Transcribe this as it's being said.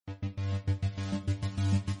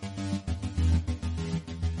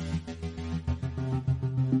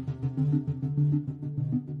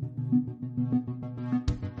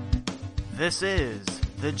This is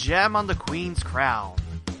The Gem on the Queen's Crown,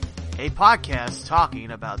 a podcast talking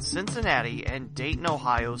about Cincinnati and Dayton,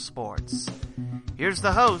 Ohio sports. Here's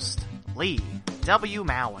the host, Lee W.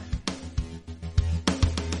 Mowen.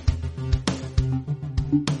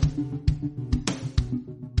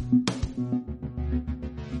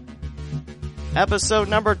 Episode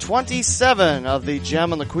number 27 of The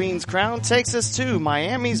Gem on the Queen's Crown takes us to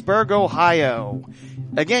Miamisburg, Ohio.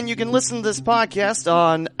 Again, you can listen to this podcast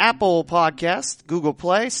on Apple Podcast, Google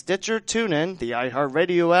Play, Stitcher, TuneIn, the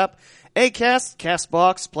iHeartRadio app, Acast,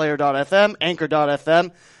 CastBox, Player.fm,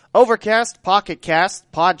 Anchor.fm, Overcast, Pocket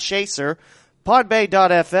Cast, Podchaser,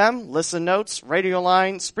 Podbay.fm, Listen Notes,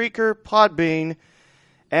 Radioline, Spreaker, Podbean,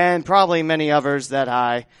 and probably many others that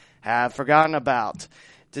I have forgotten about.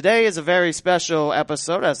 Today is a very special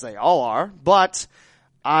episode, as they all are, but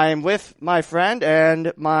I'm with my friend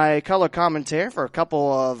and my color commentator for a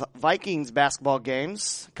couple of Vikings basketball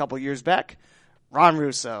games a couple years back, Ron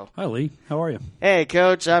Russo. Hi, Lee. How are you? Hey,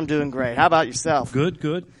 Coach. I'm doing great. How about yourself? Good.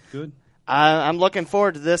 I'm looking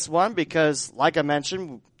forward to this one because, like I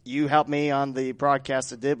mentioned, you helped me on the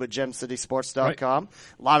broadcast I did with GemCitySports.com. Right.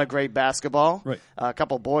 A lot of great basketball. Right. A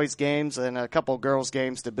couple boys games and a couple girls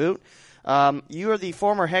games to boot. You are the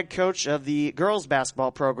former head coach of the girls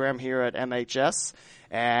basketball program here at MHS,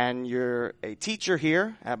 and you're a teacher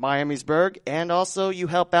here at Miamisburg, and also you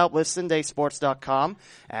help out with CindaySports.com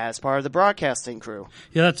as part of the broadcasting crew.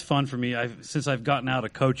 Yeah, that's fun for me. Since I've gotten out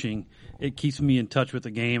of coaching, it keeps me in touch with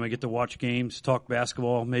the game. I get to watch games, talk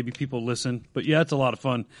basketball, maybe people listen. But, yeah, it's a lot of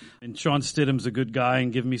fun. And Sean Stidham's a good guy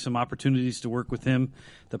and given me some opportunities to work with him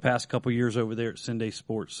the past couple years over there at Cinday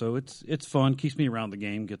Sports. So it's fun, keeps me around the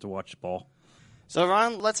game, get to watch the ball. So,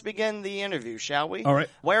 Ron, let's begin the interview, shall we? All right.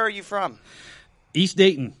 Where are you from? East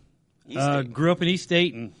Dayton. Dayton. Grew up in East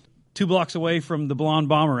Dayton, 2 blocks away from the blonde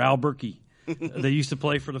bomber, Al Berkey. They used to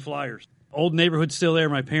play for the Flyers. Old neighborhood's still there.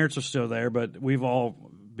 My parents are still there, but we've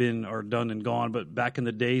all been or done and gone. But back in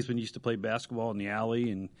the days when you used to play basketball in the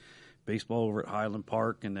alley and baseball over at Highland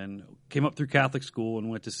Park, and then came up through Catholic school and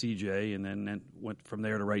went to CJ, and then went from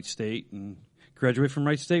there to Wright State and graduated from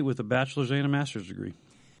Wright State with a bachelor's and a master's degree.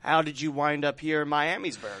 How did you wind up here in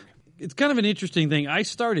Miamisburg? It's kind of an interesting thing. I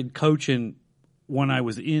started coaching when I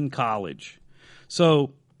was in college.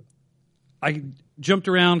 So I jumped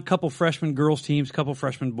around a couple freshman girls teams, a couple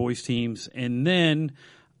freshman boys teams, and then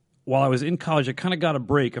while I was in college, I kind of got a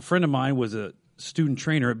break. A friend of mine was a student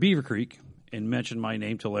trainer at Beaver Creek and mentioned my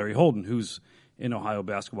name to Larry Holden, who's in Ohio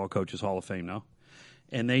Basketball Coaches Hall of Fame now,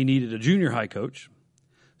 and they needed a junior high coach.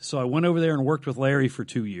 So I went over there and worked with Larry for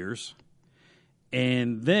 2 years,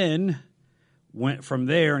 and then went from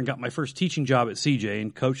there and got my first teaching job at CJ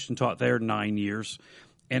and coached and taught there 9 years.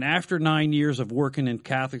 And after 9 years of working in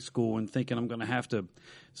Catholic school and thinking I'm going to have to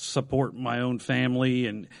support my own family,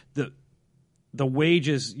 and the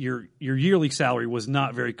wages, your yearly salary was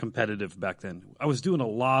not very competitive back then. I was doing a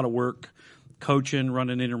lot of work, coaching,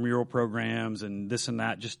 running intramural programs and this and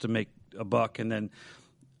that just to make a buck. And then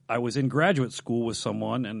I was in graduate school with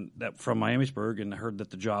someone and that from Miamisburg, and I heard that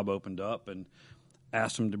the job opened up and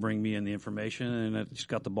asked him to bring me in the information, and I just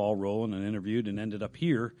got the ball rolling and interviewed and ended up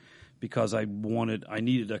here because I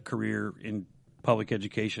needed a career in public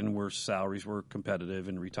education where salaries were competitive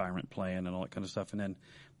and retirement plan and all that kind of stuff, and then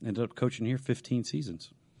ended up coaching here 15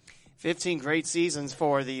 seasons. 15 great seasons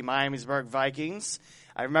for the Miamisburg Vikings.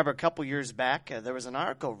 I remember a couple years back, there was an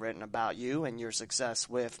article written about you and your success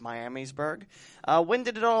with Miamisburg. When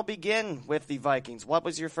did it all begin with the Vikings? What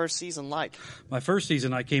was your first season like? My first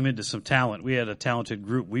season, I came into some talent. We had a talented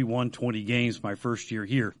group. We won 20 games my first year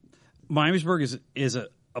here. Miamisburg is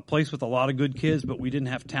a place with a lot of good kids, but we didn't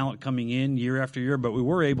have talent coming in year after year, but we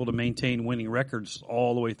were able to maintain winning records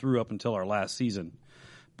all the way through up until our last season.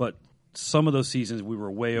 But some of those seasons, we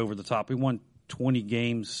were way over the top. We won 20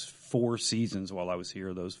 games 4 seasons while I was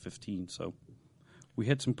here, those 15. So we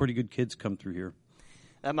had some pretty good kids come through here.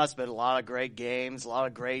 That must have been a lot of great games, a lot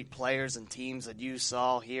of great players and teams that you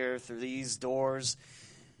saw here through these doors.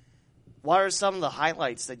 What are some of the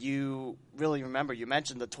highlights that you really remember? You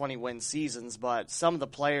mentioned the 20-win seasons, but some of the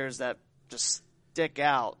players that just stick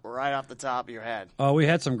out right off the top of your head. Oh, we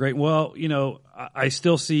had some great. Well, I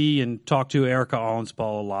still see and talk to Erica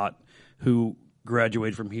Allenspaul a lot, who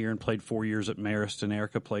graduated from here and played 4 years at Marist, and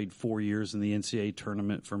Erica played 4 years in the NCAA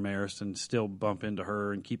tournament for Marist, and still bump into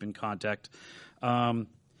her and keep in contact. I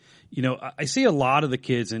see a lot of the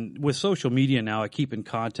kids, and with social media now, I keep in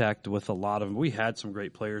contact with a lot of them. We had some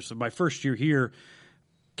great players. So my first year here,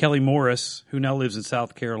 Kelly Morris, who now lives in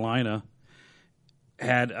South Carolina,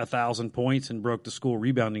 had 1,000 points and broke the school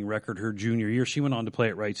rebounding record her junior year. She went on to play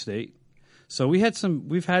at Wright State. So we've had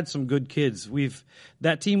some good kids.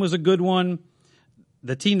 That team was a good one.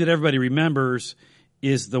 The team that everybody remembers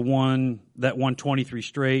is the one that won 23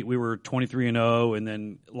 straight. We were 23-0 and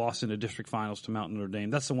then lost in the district finals to Mount Notre Dame.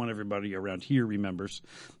 That's the one everybody around here remembers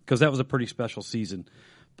because that was a pretty special season.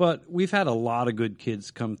 But we've had a lot of good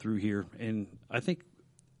kids come through here, and I think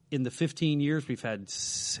in the 15 years we've had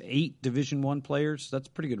 8 Division I players. That's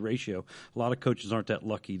a pretty good ratio. A lot of coaches aren't that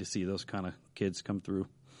lucky to see those kind of kids come through.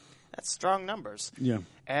 That's strong numbers. Yeah.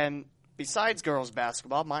 And besides girls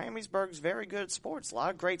basketball, Miamisburg's very good at sports. A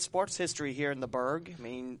lot of great sports history here in the Burg. I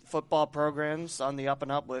mean, football programs on the up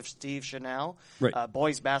and up with Steve Chanel. Right.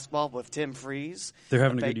 Boys basketball with Tim Freeze. They're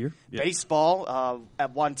having a good year. Yeah. Baseball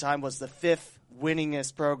at one time was the 5th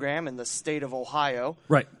winningest program in the state of Ohio.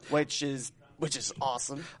 Right. Which is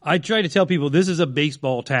awesome. I try to tell people this is a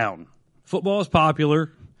baseball town. Football is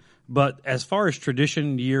popular, but as far as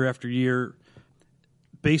tradition year after year,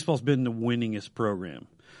 baseball's been the winningest program.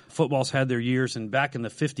 Football's had their years, and back in the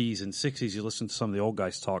 50s and 60s, you listen to some of the old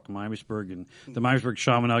guys talk, Miamisburg and the Miamisburg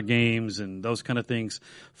Chaminade games and those kind of things.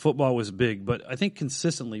 Football was big, but I think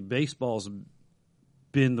consistently baseball's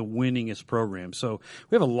been the winningest program. So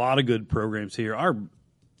we have a lot of good programs here.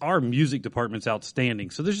 Our music department's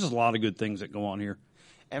outstanding, so there's just a lot of good things that go on here.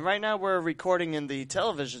 And right now we're recording in the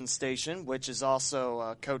television station, which is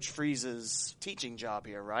also Coach Freeze's teaching job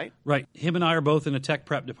here, right? Right. Him and I are both in the tech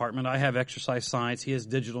prep department. I have exercise science. He has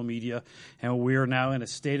digital media. And we are now in a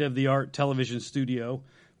state-of-the-art television studio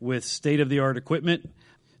with state-of-the-art equipment.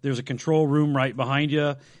 There's a control room right behind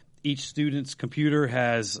you. Each student's computer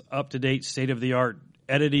has up-to-date state-of-the-art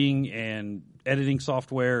editing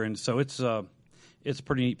software. And so it's a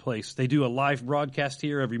pretty neat place. They do a live broadcast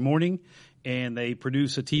here every morning, and they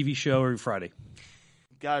produce a TV show every Friday.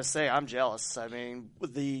 Gotta say, I'm jealous. I mean,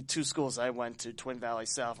 with the 2 schools I went to, Twin Valley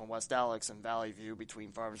South and West Alex and Valley View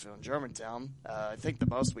between Farmersville and Germantown, I think the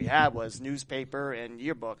most we had was newspaper and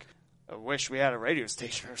yearbook. I wish we had a radio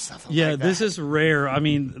station or something like that. Yeah, this is rare. I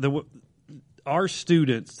mean, our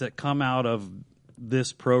students that come out of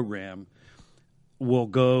this program will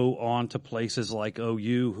go on to places like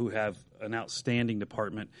OU who have an outstanding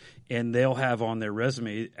department, and they'll have on their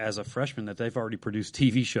resume as a freshman that they've already produced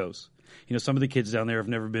TV shows. You know, some of the kids down there have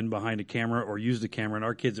never been behind a camera or used a camera, and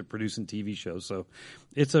our kids are producing TV shows. So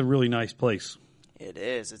it's a really nice place. It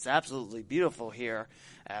is. It's absolutely beautiful here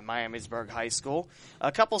at Miamisburg High School.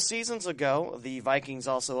 A couple seasons ago, the Vikings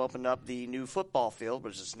also opened up the new football field,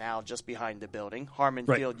 which is now just behind the building. Harmon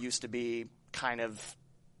Field used to be kind of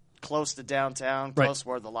close to downtown, close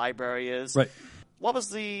where the library is. Right. What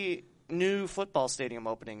was the new football stadium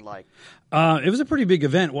opening like? It was a pretty big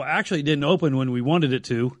event. Well, actually, it didn't open when we wanted it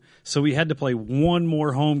to, so we had to play one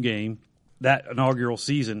more home game that inaugural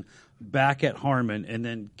season back at Harmon, and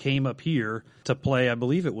then came up here to play. I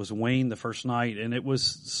believe it was Wayne the first night, and it was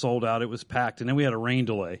sold out. It was packed, and then we had a rain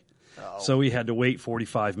delay. So we had to wait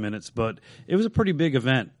 45 minutes, but it was a pretty big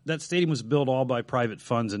event. That stadium was built all by private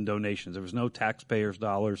funds and donations. There was no taxpayers'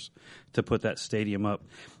 dollars to put that stadium up.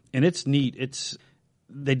 And it's neat.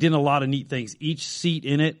 They did a lot of neat things. Each seat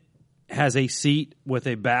in it has a seat with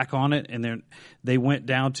a back on it, and then they went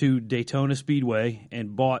down to Daytona Speedway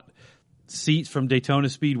and bought seats from Daytona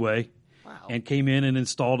Speedway and came in and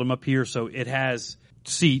installed them up here. So it has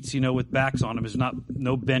seats, with backs on them. There's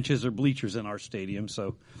no benches or bleachers in our stadium.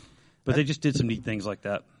 But they just did some neat things like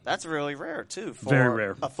that. That's really rare, too, for Very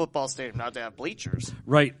rare. A football stadium not to have bleachers.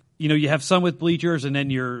 Right. You have some with bleachers, and then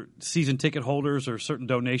your season ticket holders or certain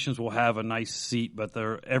donations will have a nice seat, but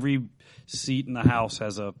every seat in the house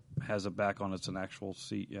has a back on it. It's an actual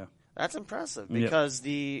seat, yeah. That's impressive because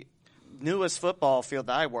the newest football field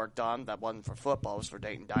that I worked on, that wasn't for football, it was for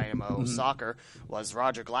Dayton Dynamo soccer, was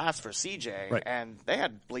Roger Glass for CJ. Right. And they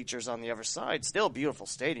had bleachers on the other side. Still a beautiful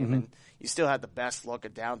stadium, and you still had the best look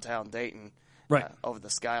at downtown Dayton over the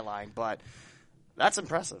skyline. But that's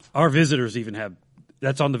impressive. Our visitors even have –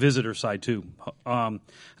 that's on the visitor side too. I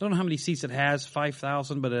don't know how many seats it has,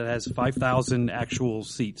 5,000, but it has 5,000 actual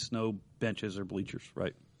seats, no benches or bleachers,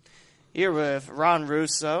 right? Here with Ron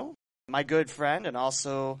Russo, my good friend, and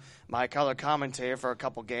also my color commentator for a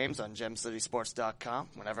couple games on GemCitySports.com.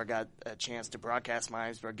 Whenever I got a chance to broadcast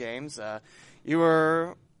Miamisburg games, you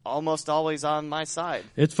were almost always on my side.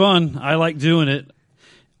 It's fun. I like doing it.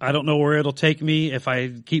 I don't know where it'll take me. If I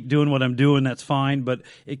keep doing what I'm doing, that's fine, but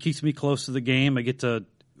it keeps me close to the game. I get to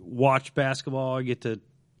watch basketball. I get to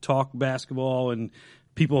talk basketball, and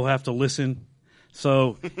people have to listen.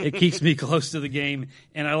 So it keeps me close to the game,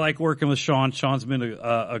 and I like working with Sean. Sean's been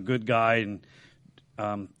a good guy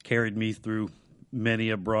and carried me through many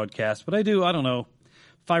a broadcast. But I don't know,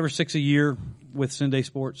 5 or 6 a year with Sunday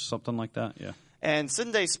Sports, something like that, yeah. And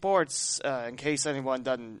Sunday Sports, in case anyone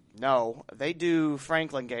doesn't know, they do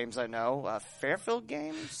Franklin games, I know. Fairfield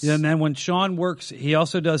games? Yeah, and then when Sean works, he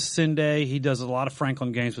also does Sunday. He does a lot of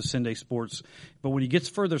Franklin games with Sunday Sports. But when he gets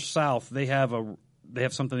further south, they have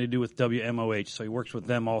something to do with WMOH, so he works with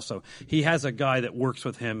them also. He has a guy that works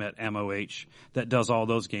with him at MOH that does all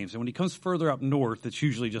those games. And when he comes further up north, it's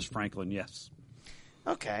usually just Franklin, yes.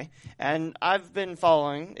 Okay. And I've been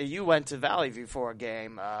following. You went to Valley View for a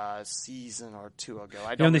game a season or two ago.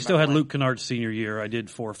 And they still had Luke Kennard's senior year. I did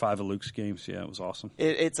 4 or 5 of Luke's games. Yeah, it was awesome.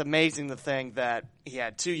 It's amazing to think that he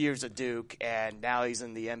had 2 years at Duke, and now he's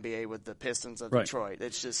in the NBA with the Pistons of Detroit.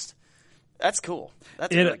 It's just that's cool.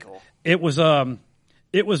 That's really cool. It was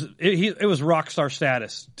rock star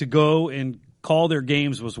status. To go and call their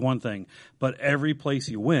games was one thing, but every place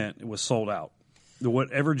you went, it was sold out.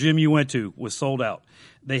 Whatever gym you went to was sold out.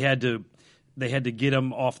 They had to get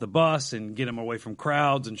them off the bus and get them away from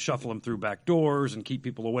crowds and shuffle them through back doors and keep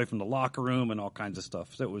people away from the locker room and all kinds of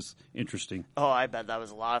stuff. So it was interesting. Oh, I bet that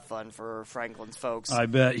was a lot of fun for Franklin's folks. I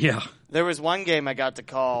bet, yeah. There was one game I got to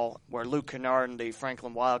call where Luke Kennard and the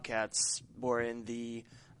Franklin Wildcats were in the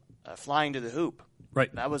Flying to the Hoop.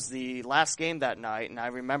 Right. That was the last game that night, and I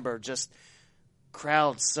remember just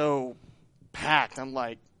crowds so packed. I'm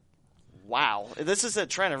like, wow, this is at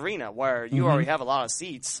Trent Arena where you already have a lot of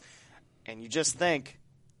seats, and you just think,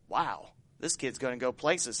 wow, this kid's going to go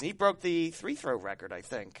places. And he broke the free-throw record, I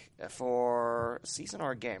think, for a season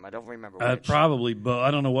or a game. I don't remember which. Probably, but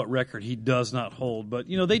I don't know what record he does not hold. But,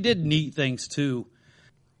 they did neat things, too.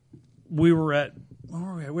 We were at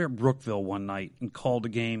Brookville one night and called a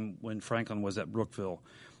game when Franklin was at Brookville,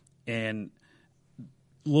 and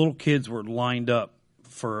little kids were lined up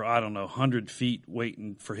for, 100 feet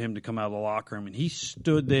waiting for him to come out of the locker room. And he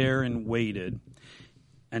stood there and waited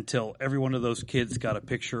until every one of those kids got a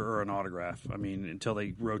picture or an autograph. Until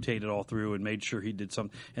they rotated all through and made sure he did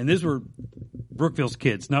something. And these were Brookville's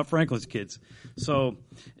kids, not Franklin's kids. So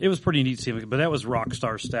it was pretty neat to see him. But that was rock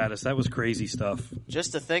star status. That was crazy stuff.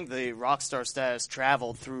 Just to think the rock star status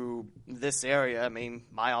traveled through this area.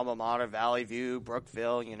 My alma mater, Valley View,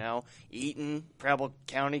 Brookville, Eaton, Preble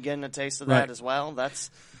County getting a taste of that as well. It's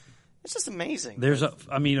just amazing. There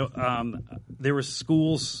were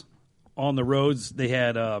schools on the roads. They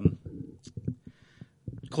had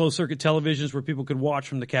closed circuit televisions where people could watch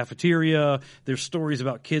from the cafeteria. There's stories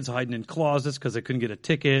about kids hiding in closets because they couldn't get a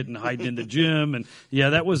ticket and hiding in the gym. And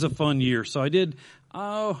yeah, that was a fun year. So I did,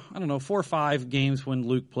 4 or 5 games when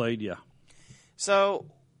Luke played. Yeah. So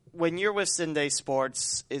when you're with Sunday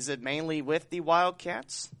Sports, is it mainly with the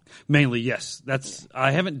Wildcats? Mainly, yes.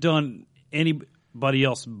 I haven't done anybody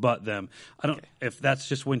else but them. I don't if that's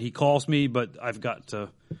just when he calls me, but I've got to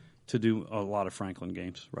do a lot of Franklin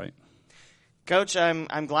games, right? Coach,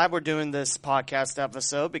 I'm glad we're doing this podcast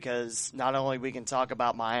episode because not only we can talk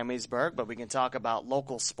about Miamisburg, but we can talk about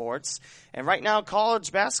local sports. And right now,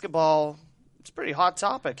 college basketball, it's a pretty hot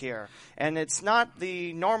topic here. And it's not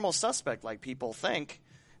the normal suspect like people think,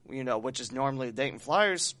 which is normally the Dayton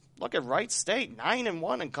Flyers. Look at Wright State,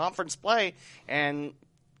 9-1 in conference play. And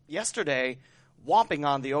yesterday, whomping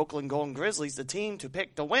on the Oakland Golden Grizzlies, the team to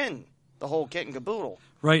pick to win the whole kit and caboodle.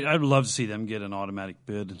 Right, I'd love to see them get an automatic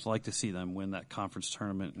bid. I'd like to see them win that conference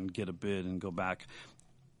tournament and get a bid and go back.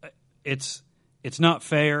 It's not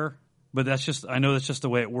fair, but I know that's just the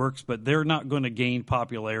way it works, but they're not going to gain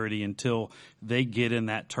popularity until they get in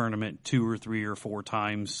that tournament 2 or 3 or 4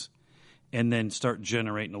 times and then start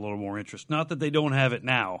generating a little more interest. Not that they don't have it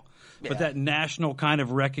now, but that national kind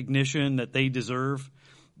of recognition that they deserve,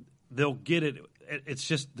 they'll get it. It's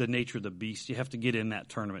just the nature of the beast. You have to get in that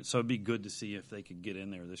tournament. So it'd be good to see if they could get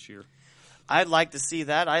in there this year. I'd like to see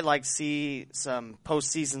that. I'd like to see some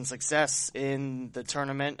postseason success in the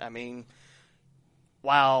tournament.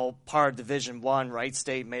 While part of Division I, Wright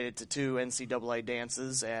State made it to 2 NCAA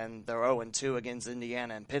dances, and they're 0-2 against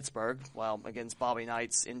Indiana and Pittsburgh. Well, against Bobby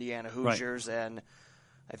Knight's Indiana Hoosiers, and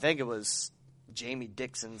I think it was Jamie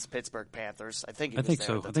Dixon's Pittsburgh Panthers. I think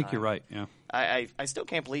so. I think you're right, yeah. I still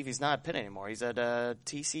can't believe he's not at Pitt anymore. He's at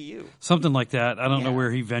TCU. Something like that. I don't know where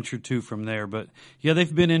he ventured to from there. But, yeah,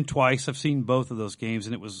 they've been in twice. I've seen both of those games,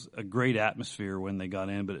 and it was a great atmosphere when they got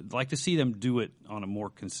in. But I'd like to see them do it on a more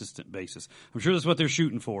consistent basis. I'm sure that's what they're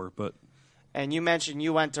shooting for. But And you mentioned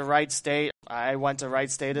you went to Wright State. I went to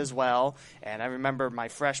Wright State as well. And I remember my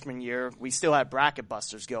freshman year, we still had bracket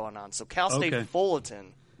busters going on. So Cal State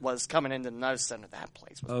Fullerton was coming into the Nutter Center. That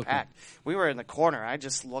place was packed. We were in the corner. I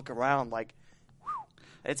just look around like, whew,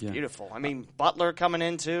 it's beautiful. Butler coming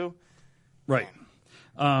in too. Right.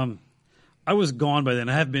 I was gone by then.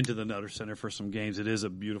 I have been to the Nutter Center for some games. It is a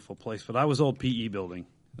beautiful place. But I was old PE building.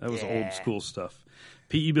 That was old school stuff.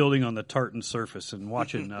 PE building on the tartan surface and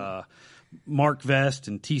watching Mark Vest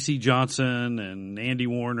and T.C. Johnson and Andy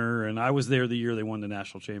Warner. And I was there the year they won the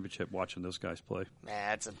national championship watching those guys play. Man,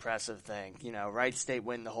 that's an impressive thing. Wright State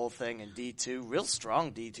winning the whole thing in D2. Real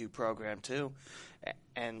strong D2 program, too.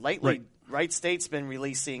 And lately, Wright State's been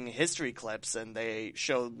releasing history clips, and they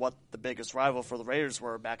showed what the biggest rival for the Raiders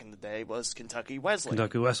were back in the day was Kentucky Wesleyan.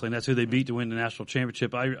 Kentucky Wesleyan, that's who they beat to win the national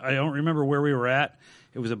championship. I don't remember where we were at.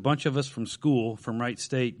 It was a bunch of us from school, from Wright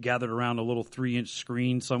State, gathered around a little 3-inch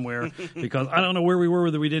screen somewhere because I don't know where we were,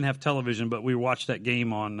 whether we didn't have television, but we watched that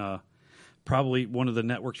game on probably one of the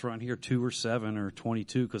networks around here, 2 or 7 or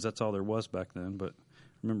 22, because that's all there was back then. But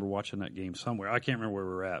I remember watching that game somewhere. I can't remember where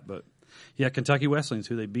we were at, but yeah, Kentucky Wesleyan's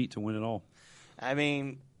who they beat to win it all. I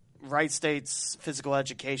mean, Wright State's physical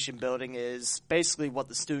education building is basically what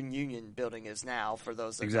the student union building is now, for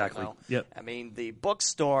those that don't know. Yep. I mean, the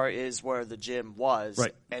bookstore is where the gym was,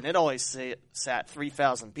 right, and it only sat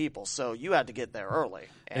 3,000 people, so you had to get there early.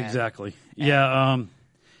 Exactly. And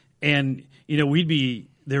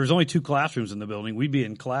there was only 2 classrooms in the building. We'd be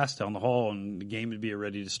in class down the hall, and the game would be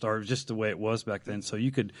ready to start. It was just the way it was back then, so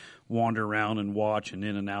you could wander around and watch and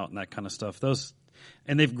in and out and that kind of stuff.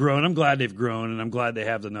 And they've grown. I'm glad they've grown, and I'm glad they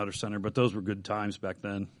have the Nutter Center, but those were good times back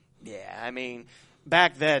then. Yeah, I mean,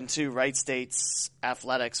 back then, too, Wright State's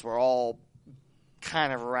athletics were all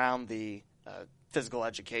kind of around the physical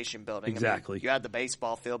education building. Exactly. I mean, you had the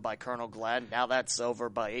baseball field by Colonel Glenn. Now that's over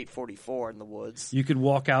by 844 in the woods. You could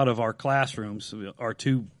walk out of our classrooms, our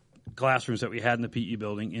 2 classrooms that we had in the PE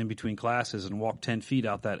building, in between classes, and walk 10 feet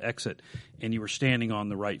out that exit, and you were standing on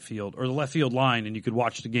the right field or the left field line, and you could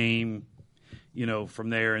watch the game from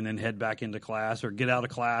there, and then head back into class or get out of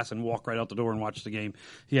class and walk right out the door and watch the game.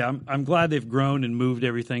 Yeah, I'm glad they've grown and moved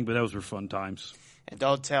everything, but those were fun times. And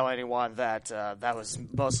don't tell anyone that that was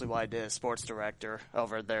mostly what I did as sports director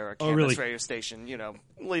over there at campus radio station.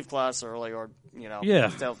 Leave class early or,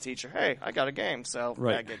 tell the teacher, hey, I got a game, so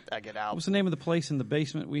I get out. What was the name of the place in the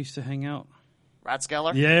basement we used to hang out?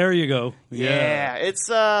 Rathskeller? Yeah, there you go. Yeah, it's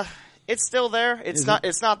still there. It's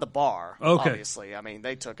not the bar, obviously. I mean,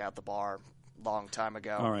 they took out the bar long time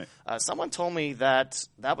ago. All right. Someone told me that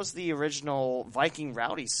was the original Viking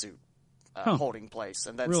Rowdy suit holding place,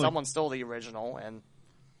 and that someone stole the original. And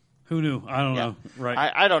who knew? I don't know. Right.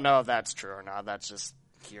 I don't know if that's true or not. That's just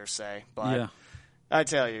hearsay. But I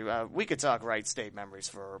tell you, we could talk Wright State memories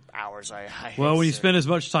for hours. Well, when you spend as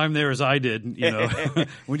much time there as I did,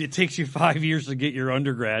 when it takes you 5 years to get your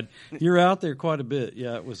undergrad, you're out there quite a bit.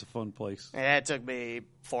 Yeah, it was a fun place. Yeah, it took me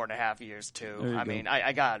 4.5 years, too. I mean,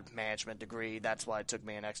 I got a management degree. That's why it took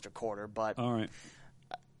me an extra quarter. But all right.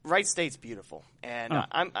 Wright State's beautiful. And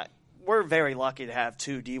we're very lucky to have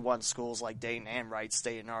 2 D1 schools like Dayton and Wright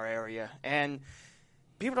State in our area. And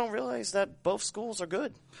people don't realize that both schools are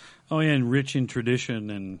good. Oh, yeah, and rich in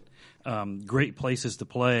tradition and great places to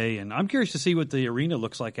play. And I'm curious to see what the arena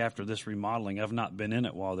looks like after this remodeling. I've not been in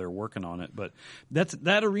it while they're working on it. But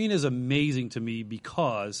that arena is amazing to me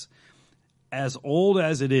because as old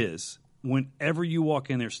as it is, whenever you walk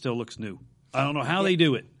in there, it still looks new. I don't know how they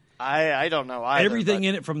do it. I don't know either. Everything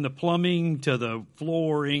in it, from the plumbing to the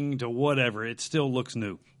flooring to whatever, it still looks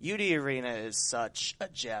new. UD Arena is such a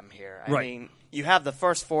gem here. I mean, you have the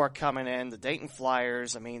first 4 coming in, the Dayton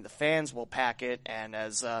Flyers. I mean, the fans will pack it, and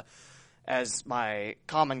as my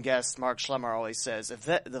common guest Mark Schlemmer always says, if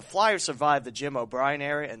the Flyers survive the Jim O'Brien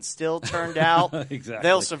era and still turned out, exactly,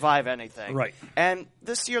 they'll survive anything. Right. And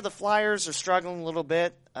this year the Flyers are struggling a little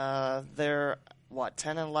bit. They're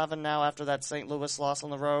 10 and 11 now after that St. Louis loss on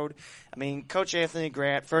the road. I mean, Coach Anthony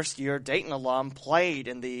Grant, first year Dayton alum, played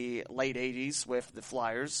in the late 80s with the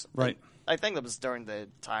Flyers. Right. I think that was during the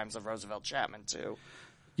times of Roosevelt Chapman too.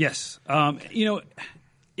 Yes.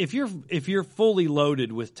 If you're fully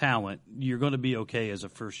loaded with talent, you're going to be okay as a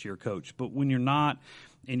first year coach. But when you're not,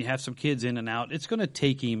 and you have some kids in and out, it's going to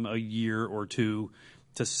take him a year or 2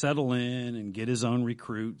 to settle in and get his own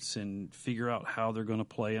recruits and figure out how they're going to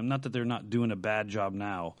play him. Not that they're not doing a bad job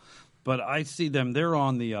now, but I see them, they're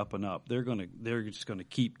on the up and up. They're just going to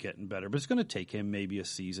keep getting better, but it's going to take him maybe a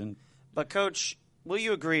season. But Coach, will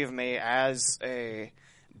you agree with me as a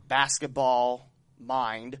basketball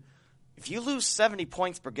mind, if you lose 70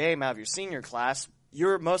 points per game out of your senior class,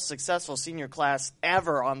 your most successful senior class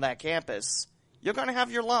ever on that campus, you're going to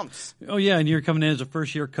have your lumps. Oh, yeah, and you're coming in as a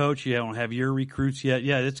first-year coach. You don't have your recruits yet.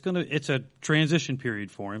 Yeah, it's a transition period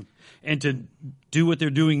for him. And to do what they're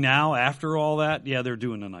doing now after all that, yeah, they're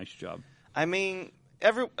doing a nice job. I mean,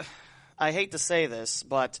 I hate to say this,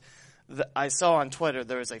 but I saw on Twitter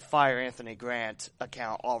there was a Fire Anthony Grant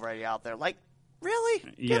account already out there. Like, Really?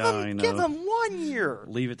 Yeah, I know. Give him 1 year.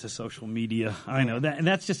 Leave it to social media. I know that, and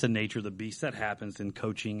that's just the nature of the beast. That happens in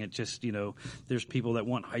coaching. It just, there's people that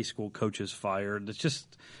want high school coaches fired. It's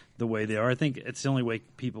just the way they are. I think it's the only way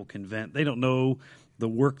people can vent. They don't know the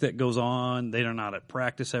work that goes on. They're not at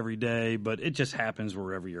practice every day, but it just happens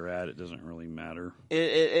wherever you're at. It doesn't really matter. It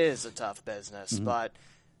is a tough business, but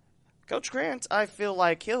Coach Grant, I feel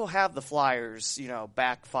like he'll have the Flyers,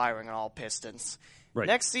 backfiring on all pistons. Right.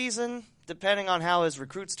 Next season, depending on how his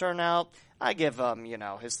recruits turn out, I give him,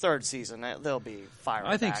 his third season. They'll be firing.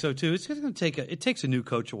 I think so too. It's going to take it takes a new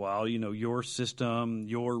coach a while. Your system,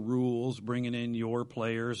 your rules, bringing in your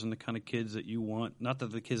players and the kind of kids that you want. Not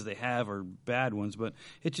that the kids they have are bad ones, but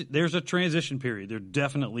there's a transition period. There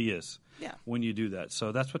definitely is. Yeah. When you do that,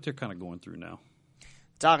 so that's what they're kind of going through now.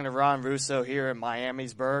 Talking to Ron Russo here in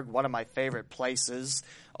Miamisburg, one of my favorite places,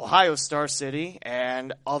 Ohio Star City.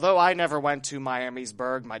 And although I never went to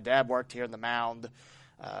Miamisburg, my dad worked here in the Mound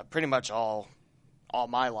pretty much all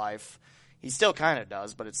my life. He still kind of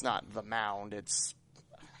does, but it's not the Mound. It's,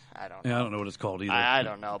 I don't know. Yeah, I don't know what it's called either. I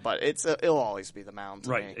don't know, but it'll always be the Mound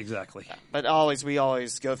to right, me. exactly. But we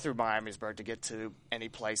always go through Miamisburg to get to any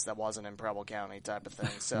place that wasn't in Preble County type of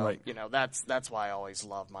thing. So, Right. That's why I always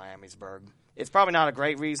love Miamisburg. It's probably not a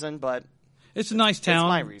great reason, but it's a nice town. It's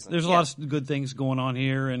my reason. There's a lot of good things going on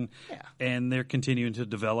here, Yeah. and they're continuing to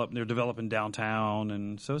develop. They're developing downtown,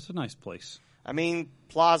 and so it's a nice place. I mean,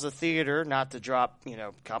 Plaza Theater, not to drop,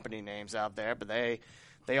 company names out there, but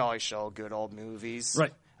they always show good old movies.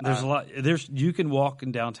 Right. There's a lot. You can walk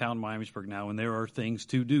in downtown Miamisburg now, and there are things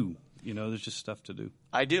to do. There's just stuff to do.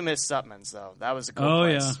 I do miss Sutman's, though. That was a good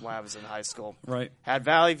place when I was in high school. Right. Had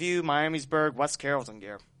Valley View, Miamisburg, West Carrollton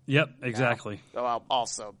gear. Yep, exactly. Well,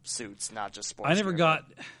 also suits, not just sports. I never gear, got.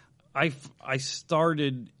 I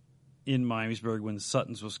started in Miamisburg when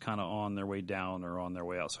Sutton's was kind of on their way down or on their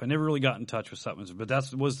way out, so I never really got in touch with Sutton's, but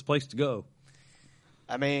that was the place to go.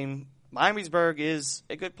 I mean, Miamisburg is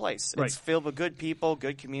a good place. Right. It's filled with good people,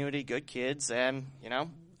 good community, good kids, and,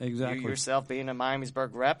 Exactly. you yourself being a Miamisburg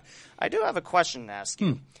rep. I do have a question to ask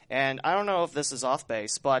you, and I don't know if this is off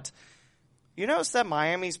base, but you notice that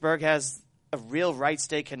Miamisburg has a real Wright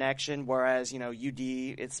State connection, whereas, UD,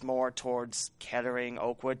 it's more towards Kettering,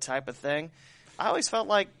 Oakwood type of thing. I always felt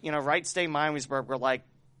like, Wright State and Miamisburg were like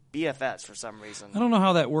BFFs for some reason. I don't know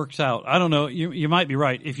how that works out. I don't know. You might be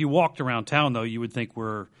right. If you walked around town, though, you would think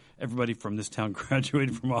everybody from this town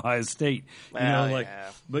graduated from Ohio State.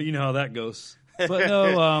 Yeah. But you know how that goes. But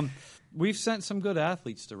no, we've sent some good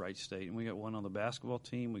athletes to Wright State, and we got one on the basketball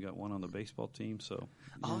team, we got one on the baseball team. So.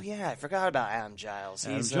 Oh, yeah, I forgot about Adam Giles.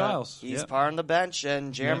 He's part on the bench,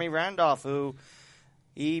 and Jeremy Randolph, who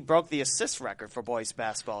he broke the assist record for boys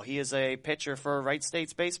basketball. He is a pitcher for Wright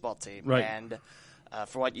State's baseball team. Right. And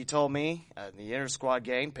for what you told me, the inter-squad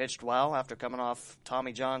game pitched well after coming off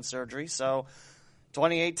Tommy John surgery. So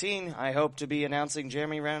 2018, I hope to be announcing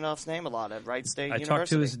Jeremy Randolph's name a lot at Wright State University. I talked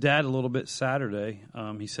to his dad a little bit Saturday.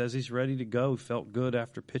 He says he's ready to go. He felt good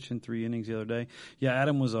after pitching 3 innings the other day. Yeah,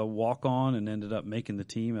 Adam was a walk-on and ended up making the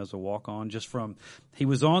team as a walk-on. He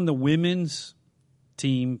was on the women's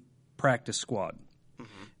team practice squad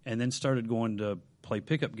and then started going to play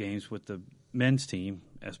pickup games with the men's team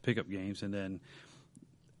as pickup games. And then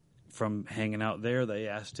from hanging out there, they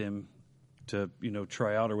asked him to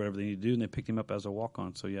try out or whatever they need to do, and they picked him up as a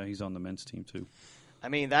walk-on. So yeah, he's on the men's team too. I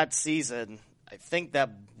mean, that season, I think that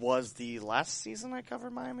was the last season I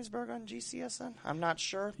covered Miamisburg on GCSN. I'm not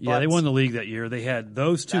sure. Yeah, they won the league that year. They had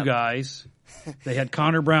those two guys. They had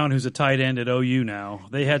Connor Brown, who's a tight end at OU now.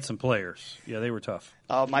 They had some players. Yeah, they were tough.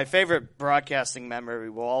 My favorite broadcasting memory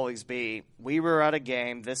will always be, we were at a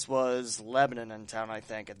game. This was Lebanon in town, I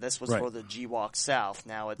think, and this was for the G-Walk South.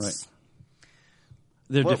 Now it's... Right.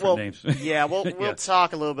 They're different names. Yeah, we'll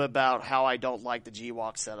talk a little bit about how I don't like the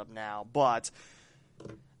G-Walk setup now. But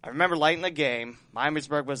I remember late in the game,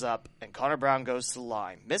 Miamisburg was up, and Connor Brown goes to the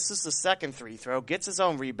line. Misses the second free throw, gets his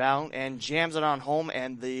own rebound, and jams it on home,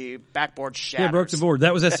 and the backboard shatters. Yeah, broke the board.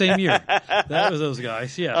 That was that same year. That was those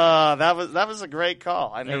guys, yeah. That was a great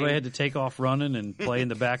call. I mean, everybody had to take off running and play in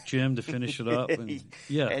the back gym to finish it up. And,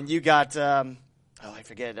 yeah. And you got... I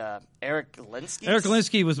forget, Eric Linsky? Eric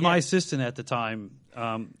Linsky was my assistant at the time,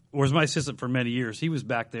 was my assistant for many years. He was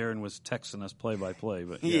back there and was texting us play-by-play.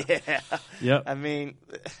 But yeah. Yep. I mean,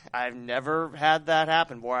 I've never had that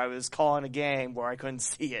happen where I was calling a game where I couldn't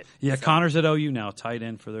see it. Yeah, so. Connor's at OU now, tight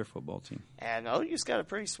end for their football team. And OU's got a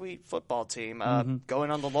pretty sweet football team.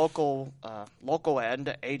 Going on the local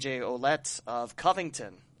end, A.J. Olette of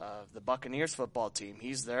Covington, the Buccaneers football team.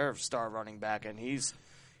 He's their star running back, and he's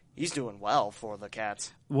doing well for the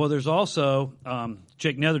Cats. Well, there's also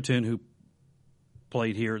Jake Netherton, who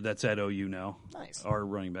played here. That's at OU now. Nice. Our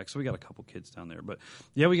running back. So we got a couple kids down there. But,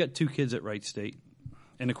 yeah, we got 2 kids at Wright State.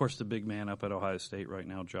 And, of course, the big man up at Ohio State right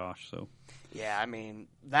now, Josh. So, yeah, I mean,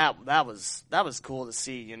 that was cool to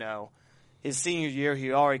see, you know. His senior year,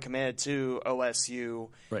 he already committed to OSU.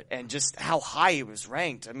 Right. And just how high he was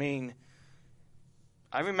ranked. I mean,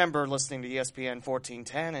 I remember listening to ESPN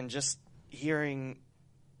 1410 and just hearing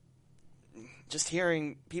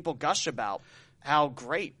people gush about how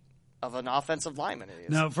great of an offensive lineman it is.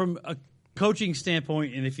 Now, from a coaching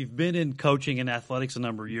standpoint, and if you've been in coaching and athletics a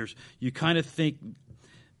number of years, you kind of think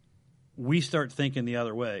we start thinking the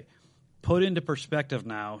other way. Put into perspective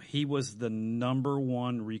now, he was the number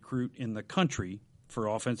 1 recruit in the country for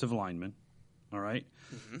offensive linemen, all right?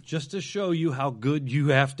 Mm-hmm. Just to show you how good you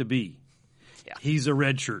have to be. Yeah. He's a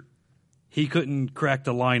redshirt. He couldn't crack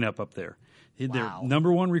the lineup up there. Wow. They're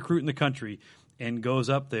number 1 recruit in the country and goes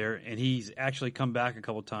up there, and he's actually come back a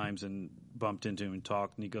couple times and bumped into him and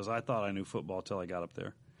talked, and he goes, I thought I knew football until I got up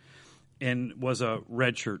there, and was a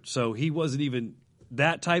redshirt. So he wasn't even –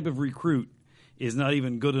 that type of recruit is not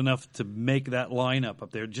even good enough to make that lineup up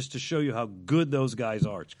there, just to show you how good those guys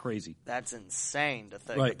are. It's crazy. That's insane to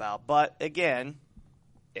think about. But, again,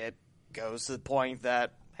 it goes to the point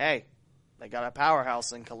that, hey, they got a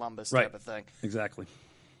powerhouse in Columbus type of thing. Exactly.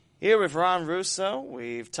 Here with Ron Russo,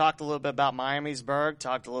 we've talked a little bit about Miamisburg,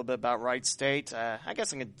 talked a little bit about Wright State. I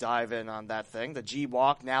guess I can dive in on that thing. The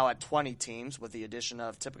G-Walk now at 20 teams with the addition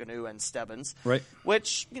of Tippecanoe and Stebbins. Right.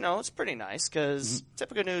 Which, you know, it's pretty nice because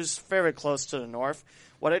Tippecanoe's very close to the north.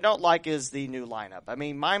 What I don't like is the new lineup. I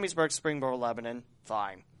mean, Miamisburg, Springboro, Lebanon,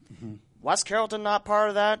 fine. Mm-hmm. West Carrollton not part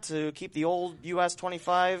of that to keep the old US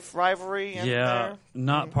 25 rivalry in there?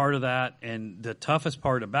 Not part of that. And the toughest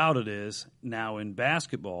part about it is now in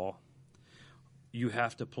basketball, you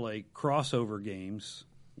have to play crossover games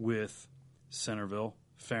with Centerville,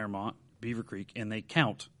 Fairmont, Beaver Creek, and they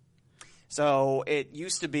count. So it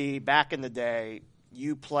used to be back in the day,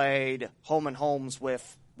 you played home and homes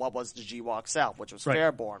with what was the G-Walk South, which was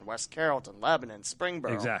Fairborn, West Carrollton, Lebanon,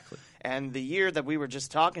 Springboro. Exactly. And the year that we were just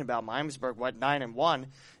talking about, Miamisburg went 9-1.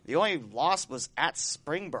 The only loss was at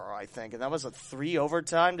Springboro, I think, and that was a 3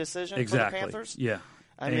 overtime decision for the Panthers. Yeah.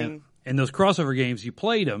 I mean, and those crossover games, you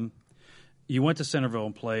played them. You went to Centerville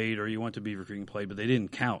and played, or you went to Beaver Creek and played, but they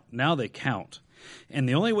didn't count. Now they count, and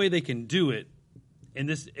the only way they can do it, and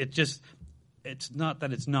it's not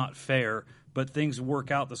that it's not fair, but things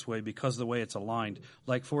work out this way because of the way it's aligned.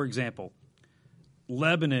 Like, for example,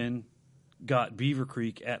 Lebanon got Beaver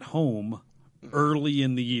Creek at home early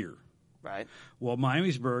in the year. Right. Well,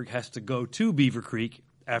 Miamisburg has to go to Beaver Creek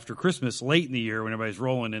after Christmas late in the year when everybody's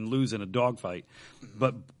rolling and losing a dogfight.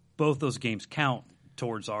 But both those games count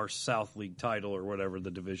towards our South League title or whatever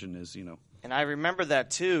the division is, you know. And I remember that,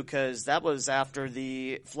 too, because that was after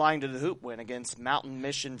the Flying to the Hoop win against Mountain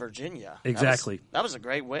Mission, Virginia. Exactly. That was a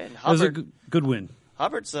great win. It was a good win.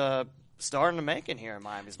 Hubbard's starting to make it here in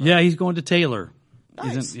Miamisburg. Yeah, he's going to Taylor.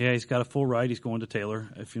 Nice. He's got a full ride. He's going to Taylor.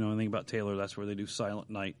 If you know anything about Taylor, that's where they do Silent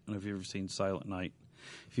Night. I don't know if you've ever seen Silent Night.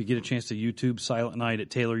 If you get a chance to YouTube Silent Night at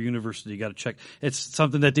Taylor University, you got to check. It's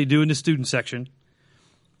something that they do in the student section.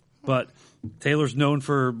 But Taylor's known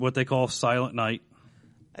for what they call Silent Night.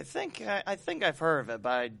 I think I've heard of it, but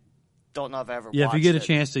I don't know if I ever watched it. Yeah, if you get a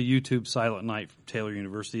chance to YouTube Silent Night from Taylor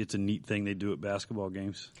University, it's a neat thing they do at basketball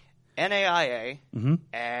games. NAIA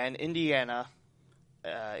and Indiana,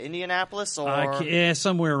 Indianapolis, or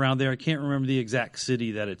somewhere around there. I can't remember the exact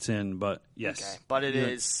city that it's in, but yes. Okay, but it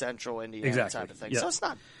is central Indiana type of thing, so it's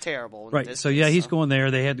not terrible. Right. Distance, so he's going there.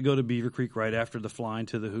 They had to go to Beaver Creek right after the Flying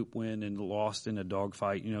to the Hoop win and lost in a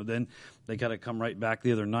dogfight. You know, then they got to come right back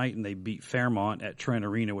the other night and they beat Fairmont at Trent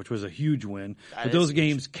Arena, which was a huge win. But those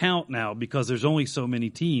games count now because there's only so many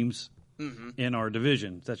teams in our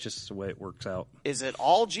division. That's just the way it works out. Is it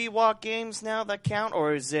all G-Walk games now that count,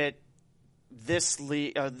 or is it this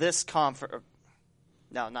league or this conference?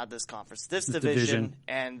 No, not this conference. This division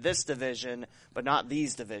and this division, but not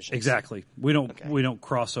these divisions. Exactly. We don't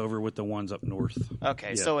cross over with the ones up north.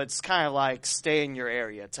 Okay, so it's kind of like stay in your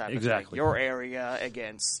area type of thing. Your area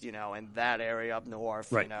against, and that area up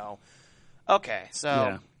north, Okay,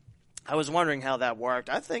 so I was wondering how that worked.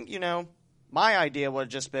 I think, my idea would have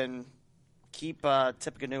just been keep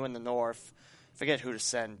Tippecanoe in the north. Forget who to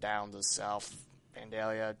send down to the south.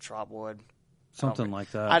 Vandalia, Trotwood. Something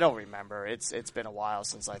like that. I don't remember. It's been a while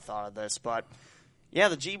since I thought of this, but yeah,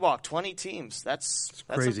 the G-Walk, 20 teams. That's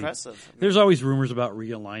crazy. Impressive. There's always rumors about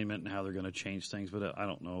realignment and how they're going to change things, but I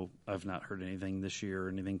don't know. I've not heard anything this year or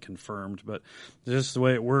anything confirmed, but this is the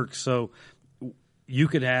way it works. So you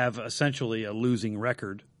could have essentially a losing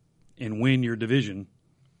record and win your division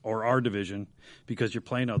or our division because you're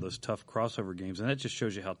playing all those tough crossover games, and that just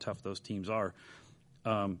shows you how tough those teams are.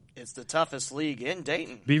 It's the toughest league in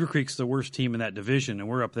Dayton. Beaver Creek's the worst team in that division, and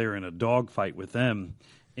we're up there in a dogfight with them,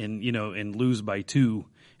 and lose by 2,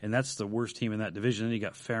 and that's the worst team in that division. Then you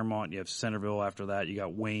got Fairmont, you have Centerville after that, you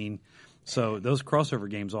got Wayne. So those crossover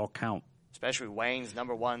games all count. Especially Wayne's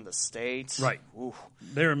number 1 in the state. Right. Ooh.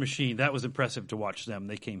 They're a machine. That was impressive to watch them.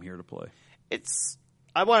 They came here to play.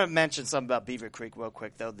 I want to mention something about Beaver Creek real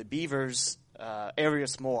quick, though. The Beavers,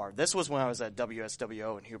 Arias Moore, this was when I was at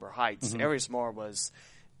WSWO in Huber Heights. Mm-hmm. Arias Moore was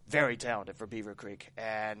very talented for Beaver Creek,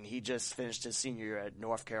 and he just finished his senior year at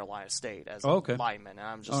North Carolina State as a lineman. And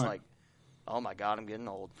I'm just like, oh my God, I'm getting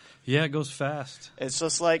old. Yeah, it goes fast. It's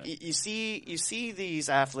just like you see these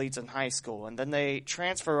athletes in high school, and then they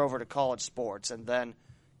transfer over to college sports, and then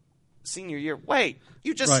senior year, wait,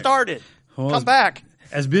 you just started. Well, come back.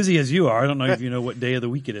 As busy as you are, I don't know if you know what day of the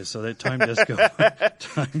week it is, so that time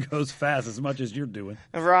time goes fast as much as you're doing.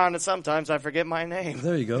 And Ron, sometimes I forget my name.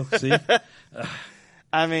 There you go. See?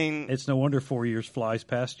 I mean, it's no wonder 4 years flies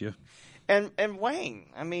past you. And Wayne,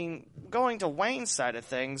 I mean, going to Wayne's side of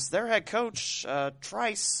things, their head coach,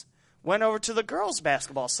 Trice, went over to the girls'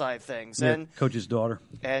 basketball side of things. Yeah, and coach's daughter.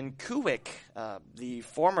 And Kuwick, the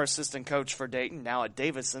former assistant coach for Dayton, now at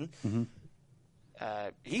Davidson,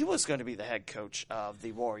 he was going to be the head coach of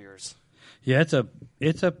the Warriors. Yeah,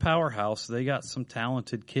 it's a powerhouse. They got some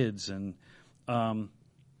talented kids, and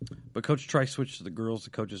but Coach Trice switched to the girls, the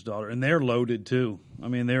coach's daughter, and they're loaded too. I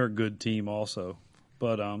mean, they're a good team also,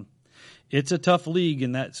 but it's a tough league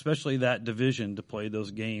in that, especially that division, to play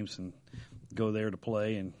those games and go there to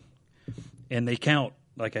play, and they count,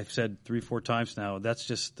 like I've said 3-4 times now. That's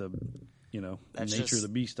just the nature of the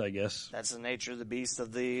beast, I guess. That's the nature of the beast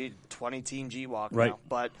of the 20-team GWAC right now.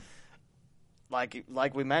 But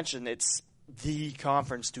like we mentioned, it's the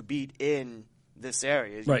conference to beat in this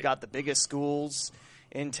area. You've got the biggest schools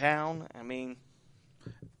in town. I mean,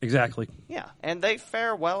 exactly. Yeah, and they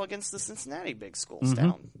fare well against the Cincinnati big schools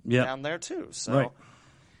down there too. So,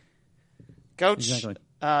 Coach, exactly.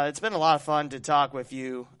 It's been a lot of fun to talk with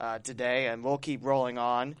you today, and we'll keep rolling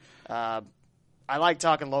on. I like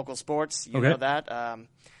talking local sports. You know that.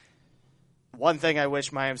 One thing I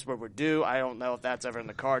wish Miamisburg would do, I don't know if that's ever in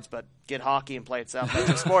the cards, but get hockey and play at South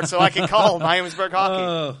Metro Sports so I can call Miamisburg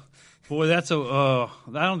hockey. Boy, that's I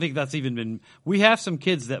don't think that's even been. We have some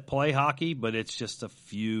kids that play hockey, but it's just a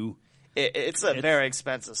few. It's a very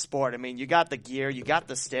expensive sport. I mean, you got the gear, you got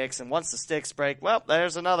the sticks, and once the sticks break, well,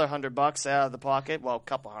 there's another $100 out of the pocket. Well, a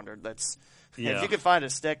couple hundred. If you can find a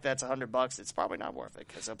stick that's $100, it's probably not worth it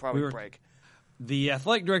because it'll probably break. The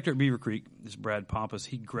athletic director at Beaver Creek is Brad Pompas.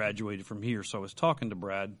 He graduated from here, so I was talking to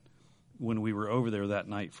Brad when we were over there that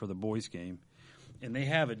night for the boys' game. And they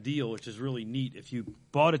have a deal which is really neat. If you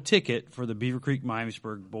bought a ticket for the Beaver Creek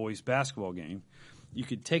Miamisburg boys basketball game, you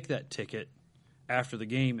could take that ticket after the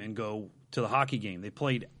game and go to the hockey game. They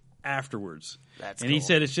played afterwards. That's and cool. He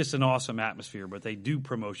said it's just an awesome atmosphere, but they do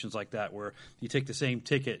promotions like that where you take the same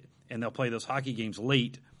ticket and they'll play those hockey games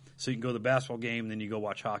late so you can go to the basketball game and then you go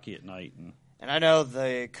watch hockey at night. And I know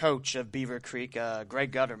the coach of Beaver Creek,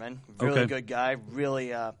 Greg Gutterman, really good guy,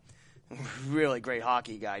 really great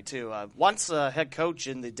hockey guy, too. Once a head coach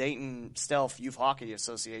in the Dayton Stealth Youth Hockey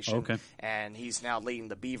Association, and he's now leading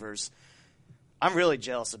the Beavers. I'm really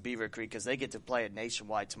jealous of Beaver Creek because they get to play at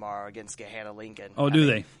Nationwide tomorrow against Gahanna Lincoln. Oh, do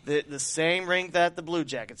they? The same rink that the Blue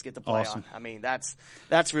Jackets get to play on. I mean, that's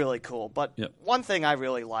really cool. But one thing I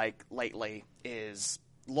really like lately is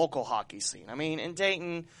local hockey scene. I mean, in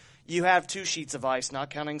Dayton, you have 2 sheets of ice,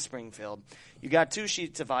 not counting Springfield. You got 2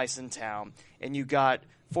 sheets of ice in town, and you got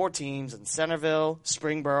 4 teams in Centerville,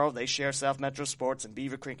 Springboro. They share South Metro Sports, and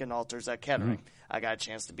Beaver Creek and Alters at Kettering. I got a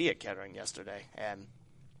chance to be at Kettering yesterday, and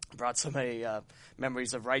brought so many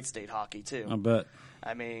memories of Wright State hockey, too. I bet.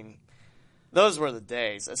 I mean, those were the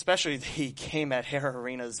days, especially the game at Hare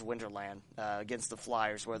Arena's Winterland against the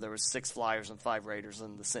Flyers, where there were 6 Flyers and 5 Raiders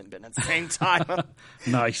in the sin bin at the same time.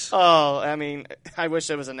 Nice. Oh, I mean, I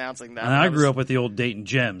wish I was announcing that. And I grew up with the old Dayton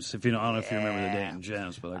Gems. I don't know if you remember the Dayton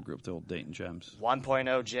Gems, but I grew up with the old Dayton Gems.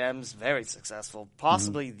 1.0 Gems, very successful.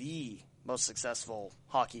 Possibly the most successful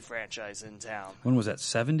hockey franchise in town. When was that,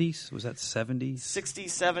 70s? Was that 70s? 60s,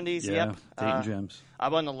 70s, yeah, yep. Dayton Gems. I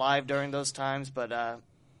wasn't alive during those times, but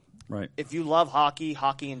right. If you love hockey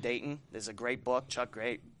in Dayton, there's a great book. Chuck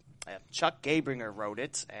Gabringer wrote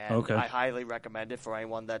it, and I highly recommend it for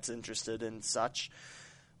anyone that's interested in such.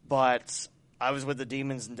 But I was with the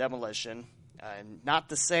Demons in Demolition, and not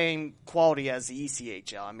the same quality as the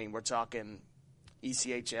ECHL. I mean, we're talking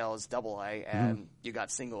ECHL is AA, and you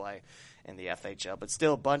got single A in the FHL. But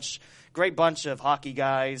still, great bunch of hockey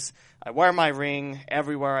guys. I wear my ring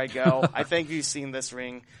everywhere I go. I think you've seen this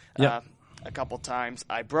ring a couple times.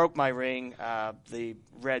 I broke my ring. The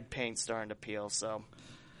red paint's starting to peel, so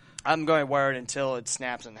I'm going to wear it until it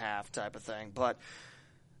snaps in half type of thing. But,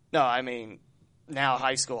 no, I mean, now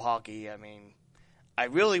high school hockey, I mean, I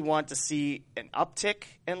really want to see an uptick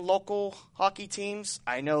in local hockey teams.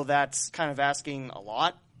 I know that's kind of asking a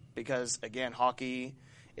lot because, again, hockey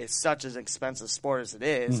is such an expensive sport as it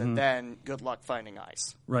is, and then good luck finding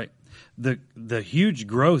ice. Right. The huge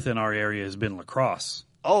growth in our area has been lacrosse.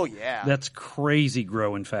 Oh, yeah. That's crazy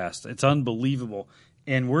growing fast. It's unbelievable.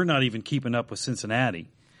 And we're not even keeping up with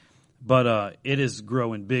Cincinnati. But it is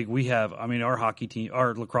growing big. We have, I mean, our hockey team,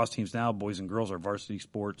 our lacrosse teams now, boys and girls, are varsity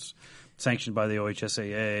sports sanctioned by the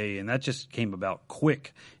OHSAA, and that just came about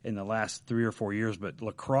quick in the last 3 or 4 years. But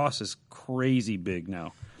lacrosse is crazy big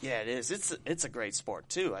now. Yeah, it is. It's a great sport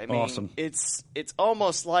too. I mean, awesome. It's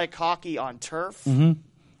almost like hockey on turf.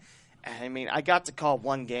 I mean, I got to call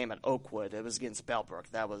one game at Oakwood. It was against Bellbrook.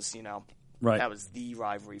 That was, that was the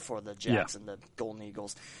rivalry for the Jacks and the Golden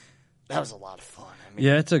Eagles. That was a lot of fun.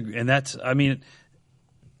 I mean,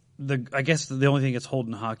 I guess the only thing that's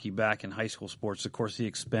holding hockey back in high school sports, of course, the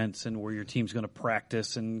expense and where your team's going to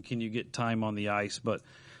practice and can you get time on the ice. But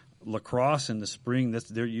lacrosse in the spring,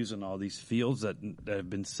 they're using all these fields that have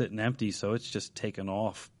been sitting empty, so it's just taken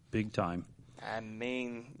off big time. I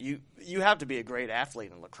mean, you have to be a great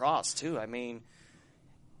athlete in lacrosse too. I mean,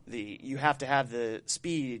 you have to have the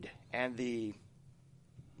speed and the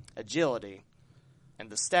agility and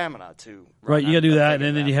the stamina to run. Right, you got to do that,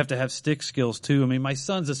 and then you have to have stick skills too. I mean, my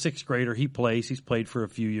son's a 6th grader. He plays. He's played for a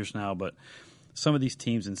few years now, but some of these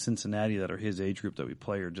teams in Cincinnati that are his age group that we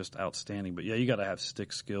play are just outstanding. But, yeah, you got to have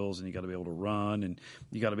stick skills, and you got to be able to run, and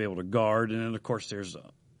you got to be able to guard. And then, of course, there's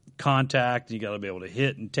contact, and you got to be able to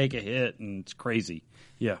hit and take a hit, and it's crazy.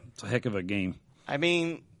 Yeah, it's a heck of a game. I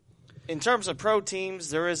mean, in terms of pro teams,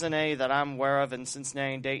 there isn't any that I'm aware of in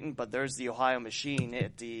Cincinnati and Dayton, but there's the Ohio Machine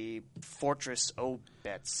at the Fortress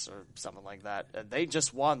Obets or something like that. They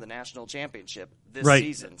just won the national championship this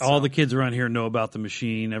season. So. All the kids around here know about the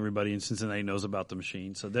Machine. Everybody in Cincinnati knows about the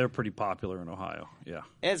Machine, so they're pretty popular in Ohio. Yeah,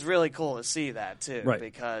 and it's really cool to see that too,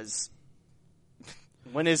 because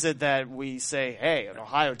when is it that we say, hey, an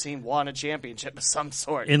Ohio team won a championship of some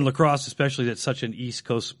sort? In lacrosse, especially, that's such an East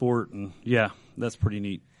Coast sport, and yeah, that's pretty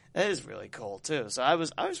neat. It is really cool too. So I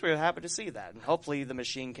was really happy to see that, and hopefully the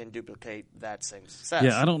Machine can duplicate that same success.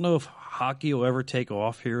 Yeah, I don't know if hockey will ever take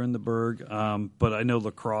off here in the Berg, but I know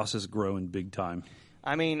lacrosse is growing big time.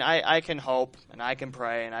 I mean, I can hope and I can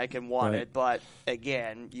pray and I can want it, but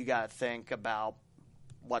again, you got to think about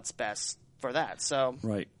what's best for that. So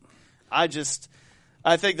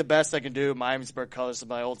I think the best I can do, Miamisburg colors of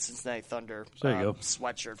my old Cincinnati Thunder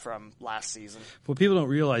sweatshirt from last season. Well, people don't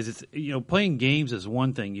realize it's playing games is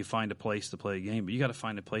one thing. You find a place to play a game, but you got to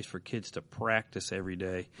find a place for kids to practice every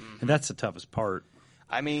day, and that's the toughest part.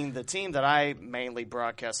 I mean, the team that I mainly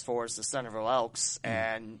broadcast for is the Centerville Elks,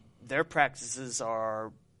 and their practices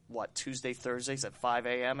are Tuesday, Thursdays at 5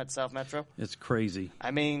 a.m. at South Metro. It's crazy. I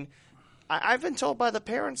mean, I've been told by the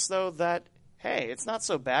parents though that, hey, it's not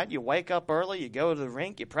so bad. You wake up early, you go to the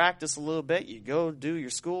rink, you practice a little bit, you go do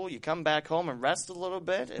your school, you come back home and rest a little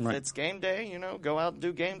bit. If it's game day, go out and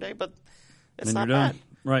do game day, but it's not bad.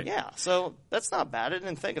 Right. Yeah, so that's not bad. I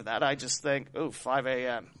didn't think of that. I just think, 5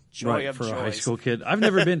 a.m., joy of for joys. A high school kid. I've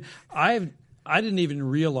never been I didn't even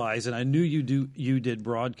realize, and I knew you did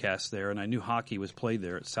broadcast there, and I knew hockey was played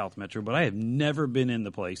there at South Metro, but I have never been in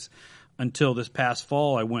the place until this past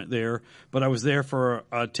fall. I went there, but I was there for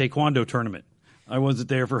a taekwondo tournament. I wasn't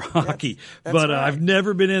there for hockey, that's but right. I've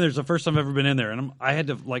never been in there. It's the first time I've ever been in there, and I had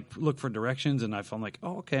to look for directions, and I'm like,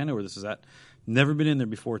 oh, okay, I know where this is at. Never been in there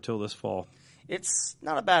before till this fall. It's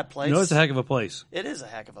not a bad place. No, it's a heck of a place. It is a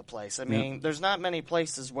heck of a place. I mean, there's not many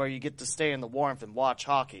places where you get to stay in the warmth and watch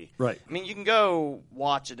hockey. Right. I mean, you can go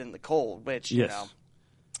watch it in the cold, which,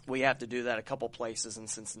 we have to do that a couple places in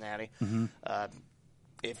Cincinnati. Mm-hmm.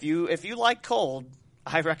 If you like cold,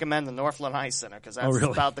 I recommend the Northland Ice Center because that's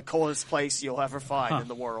about the coldest place you'll ever find in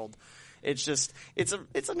the world. It's just it's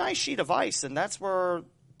a nice sheet of ice, and that's where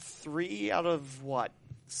 3 out of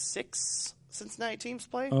 6 Cincinnati teams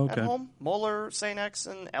play at home. Moeller, St. X,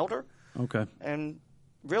 and Elder. Okay. And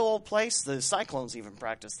real old place. The Cyclones even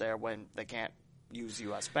practice there when they can't use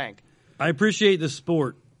U.S. Bank. I appreciate the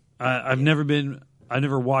sport. I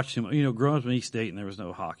never watched him. Growing up in East Dayton, there was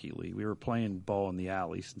no hockey league. We were playing ball in the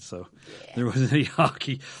alleys, and so there wasn't any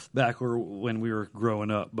hockey back when we were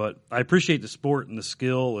growing up. But I appreciate the sport and the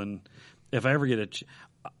skill, and if I ever get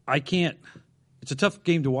I can't it's a tough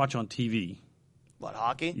game to watch on TV. What,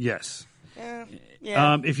 hockey? Yes.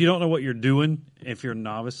 Yeah. If you don't know what you're doing, if you're a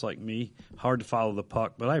novice like me, hard to follow the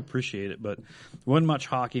puck, but I appreciate it. But it wasn't much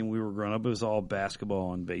hockey when we were growing up. It was all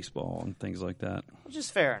basketball and baseball and things like that. Which is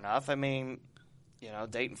fair enough. I mean,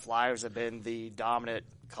 Dayton Flyers have been the dominant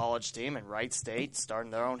college team, and Wright State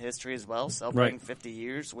starting their own history as well, celebrating 50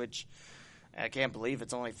 years, which I can't believe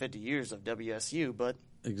it's only 50 years of WSU, but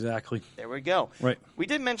exactly. There we go. Right. We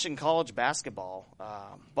did mention college basketball,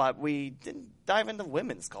 but we didn't dive into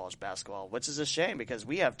women's college basketball, which is a shame because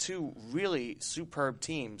we have two really superb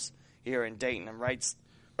teams here in Dayton and Wright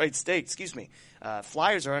State.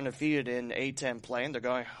 Flyers are undefeated in A10 play, and they're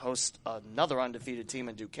going to host another undefeated team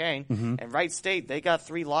in Duquesne. Mm-hmm. And Wright State, they got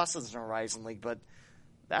 3 losses in the Horizon League, but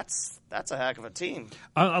that's a heck of a team.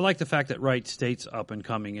 I like the fact that Wright State's up and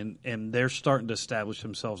coming, and they're starting to establish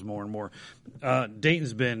themselves more and more.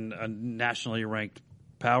 Dayton's been a nationally ranked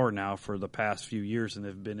power now for the past few years, and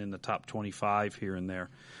they've been in the top 25 here and there.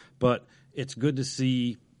 But it's good to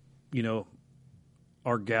see,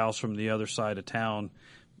 our gals from the other side of town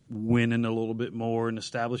winning a little bit more and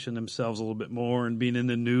establishing themselves a little bit more and being in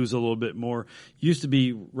the news a little bit more. Used to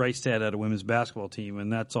be Wright State had a women's basketball team,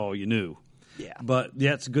 and that's all you knew. Yeah. But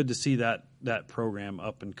it's good to see that program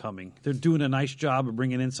up and coming. They're doing a nice job of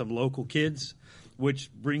bringing in some local kids,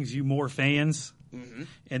 which brings you more fans. Mm-hmm.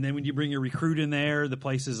 And then when you bring a recruit in there, the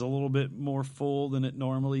place is a little bit more full than it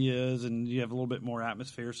normally is, and you have a little bit more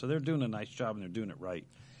atmosphere. So they're doing a nice job, and they're doing it right.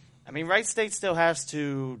 I mean, Wright State still has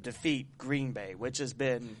to defeat Green Bay, which has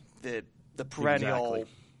been the perennial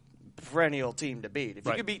team to beat. If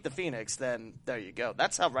you could beat the Phoenix, then there you go.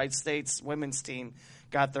 That's how Wright State's women's team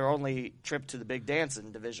got their only trip to the big dance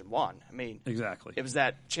in Division I. I mean, exactly. It was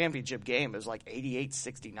that championship game. It was like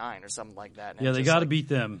 88-69 or something like that. And they got to beat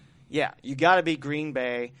them. Yeah, you got to beat Green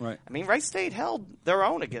Bay. Right. I mean, Wright State held their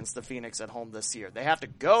own against the Phoenix at home this year. They have to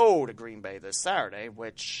go to Green Bay this Saturday,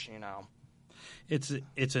 which,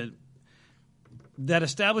 that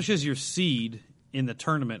establishes your seed in the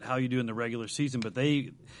tournament, how you do in the regular season. But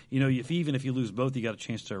they, even if you lose both, you got a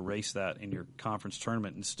chance to erase that in your conference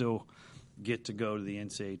tournament and still get to go to the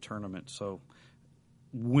NCAA tournament. So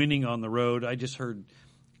winning on the road, I just heard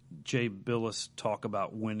Jay Billis talk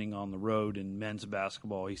about winning on the road in men's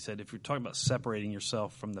basketball. He said if you're talking about separating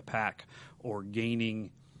yourself from the pack or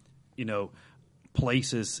gaining,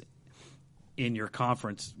 places in your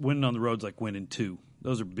conference, winning on the road is like winning 2.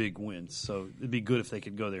 Those are big wins. So it'd be good if they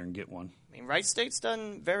could go there and get one. I mean, Wright State's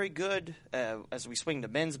done very good as we swing to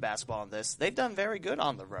men's basketball on this. They've done very good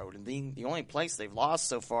on the road, and the only place they've lost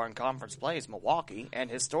so far in conference play is Milwaukee. And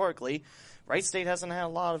historically, Wright State hasn't had a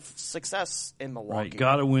lot of success in Milwaukee. Right,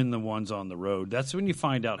 got to win the ones on the road. That's when you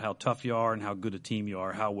find out how tough you are and how good a team you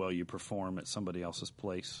are, how well you perform at somebody else's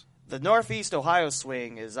place. The Northeast Ohio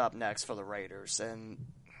swing is up next for the Raiders, and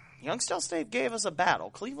Youngstown State gave us a battle.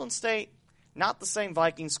 Cleveland State, not the same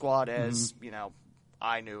Viking squad as,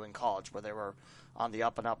 I knew in college where they were on the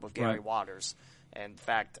up and up with Gary Waters. In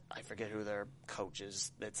fact, I forget who their coach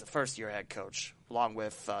is. It's the first-year head coach, along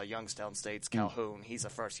with Youngstown State's Calhoun. He's a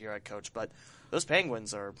first-year head coach. But those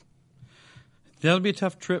Penguins are... That'll be a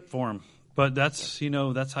tough trip for them. But that's,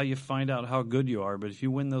 that's how you find out how good you are. But if you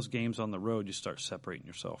win those games on the road, you start separating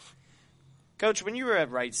yourself. Coach, when you were at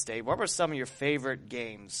Wright State, what were some of your favorite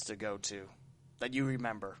games to go to that you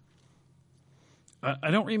remember?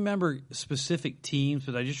 I don't remember specific teams,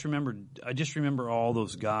 but I just remember all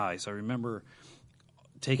those guys. I remember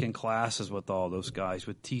taking classes with all those guys,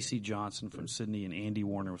 with T.C. Johnson from Sydney and Andy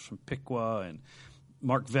Warner was from Piqua, and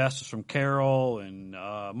Mark Vest was from Carroll, and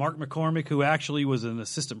Mark McCormick, who actually was an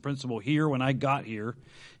assistant principal here when I got here.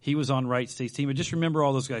 He was on Wright State's team. I just remember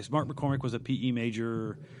all those guys. Mark McCormick was a PE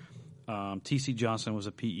major. T.C. Johnson was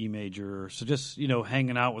a PE major. So just,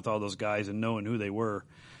 hanging out with all those guys and knowing who they were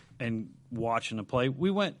and watching them play.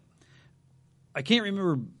 I can't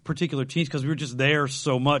remember particular teams because we were just there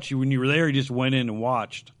so much. When you were there, you just went in and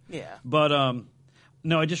watched. Yeah. But,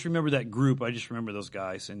 no, I just remember that group. I just remember those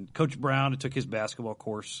guys. And Coach Brown took his basketball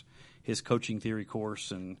course, his coaching theory course.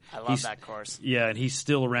 And I love that course. Yeah, and he's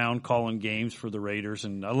still around calling games for the Raiders,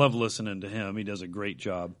 and I love listening to him. He does a great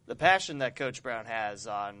job. The passion that Coach Brown has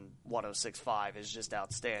on 106.5 is just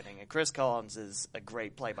outstanding, and Chris Collins is a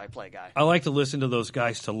great play-by-play guy. I like to listen to those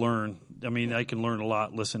guys to learn. I mean, I can learn a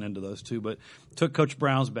lot listening to those two, but took Coach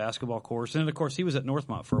Brown's basketball course. And, of course, he was at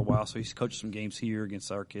Northmont for a while, so he's coached some games here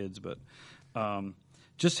against our kids. But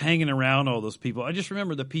just hanging around all those people. I just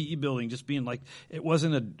remember the PE building just being like, it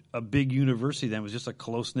wasn't a big university then. It was just a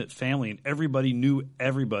close-knit family, and everybody knew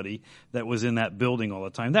everybody that was in that building all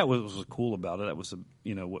the time. That was cool about it. That was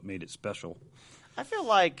what made it special. I feel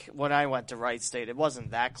like when I went to Wright State, it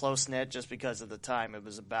wasn't that close-knit just because at the time it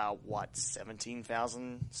was about,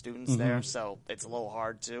 17,000 students there, so it's a little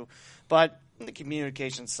hard to. But on the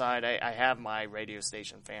communication side, I have my radio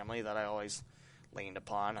station family that I always leaned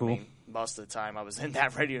upon. Cool. I mean, most of the time I was in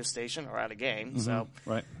that radio station or at a game, so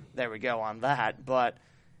Right. there we go on that. But,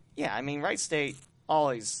 yeah, I mean, Wright State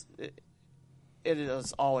always it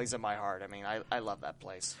is always in my heart. I mean, I love that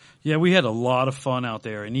place. Yeah, we had a lot of fun out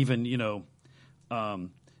there, and even,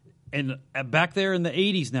 and back there in the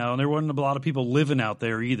 80s now, and there wasn't a lot of people living out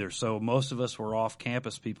there either, so most of us were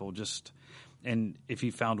off-campus people and if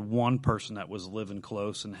you found one person that was living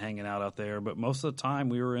close and hanging out there, but most of the time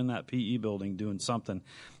we were in that PE building doing something,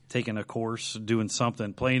 taking a course, doing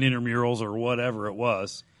something, playing intramurals or whatever it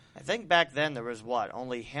was. I think back then there was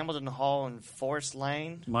only Hamilton Hall and Forest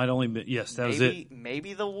Lane? Might only be, yes, that was it.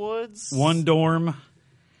 Maybe the Woods? One dorm,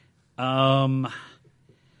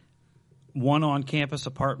 one on-campus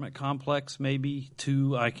apartment complex, maybe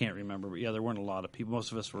two. I can't remember, but yeah, there weren't a lot of people.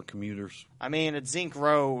 Most of us were commuters. I mean, at Zink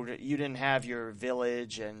Road, you didn't have your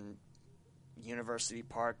Village and University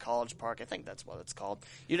Park, College Park. I think that's what it's called.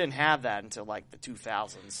 You didn't have that until like the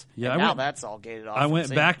 2000s. Yeah, and now that's all gated off. I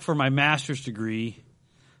went back for my master's degree,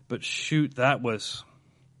 but shoot, that was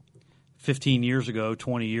 15 years ago,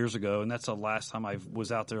 20 years ago, and that's the last time I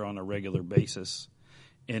was out there on a regular basis.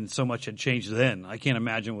 And so much had changed then. I can't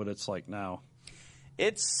imagine what it's like now.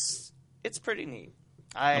 It's pretty neat.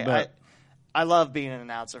 I love being an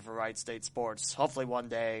announcer for Wright State Sports. Hopefully one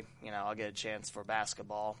day, I'll get a chance for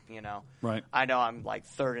basketball, Right. I know I'm like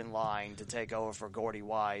third in line to take over for Gordy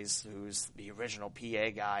Wise, who's the original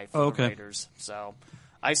PA guy for the Raiders. So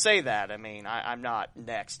I say that. I mean, I'm not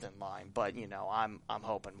next in line, but, I'm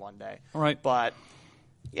hoping one day. All right. But,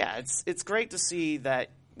 yeah, it's great to see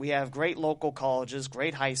that we have great local colleges,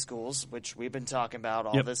 great high schools, which we've been talking about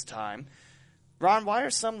all this time. Ron, why are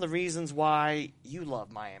some of the reasons why you love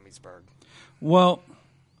Miamisburg? Well,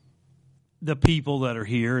 the people that are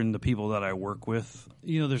here and the people that I work with,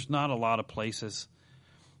 there's not a lot of places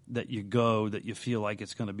that you go that you feel like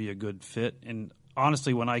it's going to be a good fit. And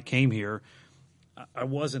honestly, when I came here, I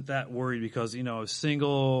wasn't that worried because, I was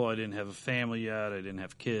single, I didn't have a family yet, I didn't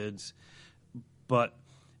have kids. But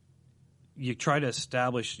you try to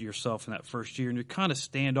establish yourself in that first year, and you're kind of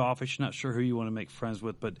standoffish, not sure who you want to make friends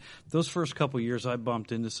with. But those first couple of years, I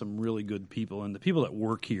bumped into some really good people, and the people that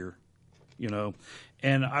work here,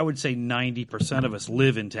 and I would say 90% of us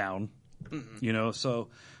live in town, so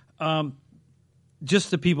just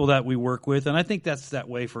the people that we work with. And I think that's that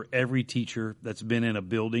way for every teacher that's been in a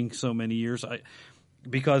building so many years.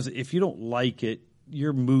 Because if you don't like it,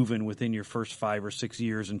 you're moving within your first 5 or 6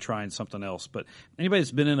 years and trying something else. But anybody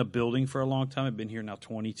that's been in a building for a long time, I've been here now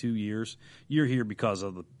 22 years, you're here because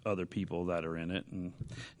of the other people that are in it. And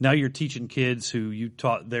now you're teaching kids who you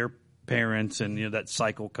taught their parents and, that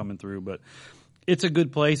cycle coming through. But it's a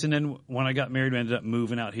good place. And then when I got married, I ended up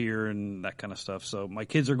moving out here and that kind of stuff. So my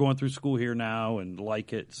kids are going through school here now and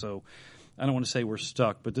like it. So I don't want to say we're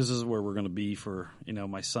stuck, but this is where we're going to be for,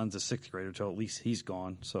 my son's a 6th grader until at least he's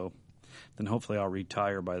gone. So then hopefully I'll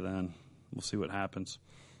retire by then. We'll see what happens.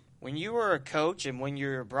 When you were a coach and when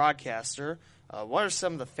you're a broadcaster, what are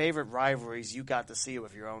some of the favorite rivalries you got to see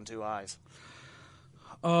with your own two eyes?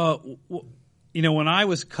 When I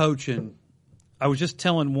was coaching, I was just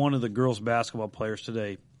telling one of the girls basketball players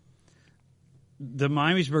today, the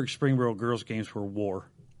Miamisburg Springboro girls games were war.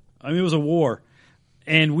 I mean, it was a war.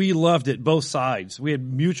 And we loved it, both sides. We had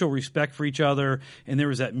mutual respect for each other, and there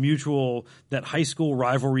was that high school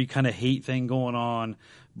rivalry kind of hate thing going on.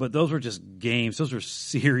 But those were just games. Those were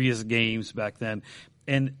serious games back then.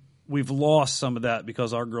 And we've lost some of that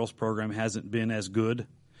because our girls' program hasn't been as good.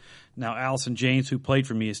 Now, Allison James, who played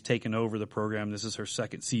for me, has taken over the program. This is her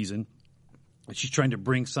 2nd season. And she's trying to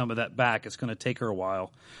bring some of that back. It's going to take her a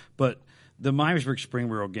while. But the Miamisburg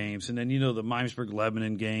Springboro games, and then, the Miamisburg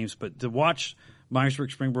Lebanon games, but to watch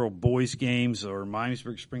Miamisburg Springboro boys games or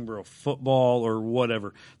Miamisburg Springboro football or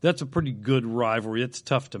whatever, that's a pretty good rivalry. It's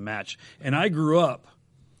tough to match. And I grew up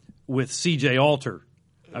with C.J. Alter.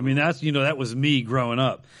 I mean, that was me growing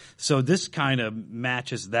up. So this kind of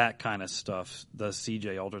matches that kind of stuff, the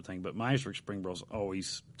C.J. Alter thing. But Miamisburg Springboro's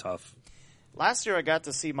always tough. Last year I got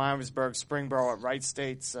to see Miamisburg Springboro at Wright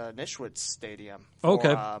State's Nischwitz Stadium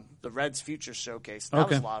for the Reds Future Showcase. That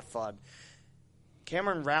was a lot of fun.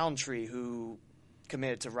 Cameron Roundtree, who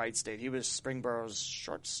committed to Wright State, he was Springboro's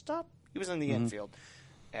shortstop. He was in the infield.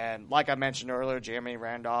 And like I mentioned earlier, Jeremy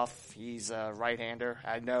Randolph, he's a right-hander.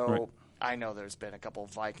 I know I know there's been a couple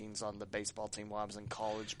of Vikings on the baseball team while I was in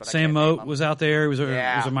college. But Sam Moat was out there. He was a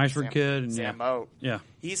Miamisburg kid. And Sam Moat. Yeah.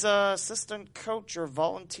 He's a assistant coach or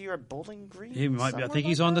volunteer at Bowling Green. He might be. I think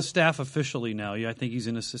he's on the staff officially now. Yeah, I think he's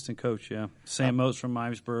an assistant coach, yeah. Sam Moat's from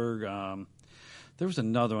Miamisburg. There was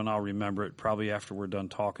another one. I'll remember it probably after we're done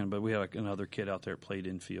talking, but we had another kid out there that played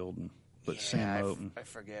infield. Sam Moat. I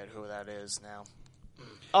forget who that is now.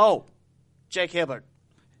 Oh, Jake Hibbert.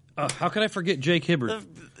 How could I forget Jake Hibbert?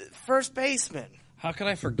 The first baseman. How could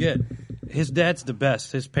I forget? His dad's the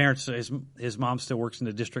best. His parents, his mom still works in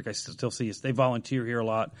the district. I still see they volunteer here a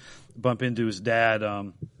lot. Bump into his dad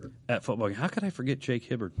at football. How could I forget Jake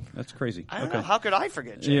Hibbert? That's crazy. I don't know. How could I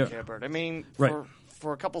forget Jake Hibbert? I mean,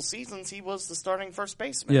 for a couple seasons, he was the starting first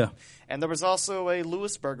baseman. Yeah. And there was also a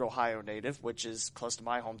Lewisburg, Ohio native, which is close to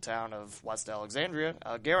my hometown of West Alexandria,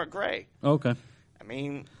 Garrett Gray. Okay. I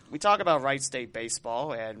mean, we talk about Wright State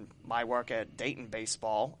baseball and my work at Dayton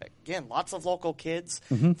baseball. Again, lots of local kids.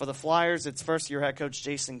 Mm-hmm. For the Flyers, it's first-year head coach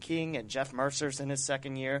Jason King, and Jeff Mercer's in his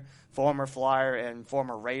second year, former Flyer and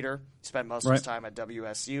former Raider. Spent most of his time at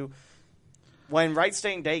WSU. When Wright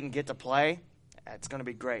State and Dayton get to play, it's going to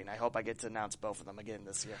be great, and I hope I get to announce both of them again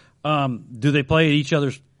this year. Do they play at each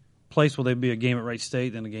other's place? Will they be a game at Wright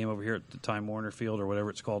State, then a game over here at the Time Warner Field or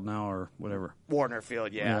whatever it's called now or whatever? Warner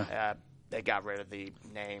Field, yeah. They got rid of the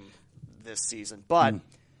name this season. But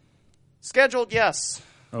scheduled, yes.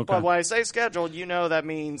 Okay. But when I say scheduled, that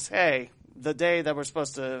means, hey, the day that we're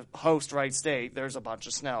supposed to host Wright State, there's a bunch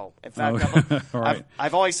of snow. In fact, right.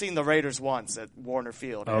 I've only seen the Raiders once at Warner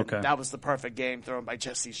Field. And okay. That was the perfect game thrown by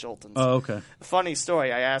Jesse Schultens. Oh, okay. Funny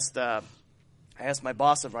story. I asked my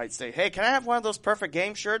boss at Wright State, hey, can I have one of those perfect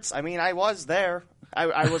game shirts? I mean, I was there.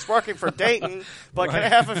 I was working for Dayton, but can I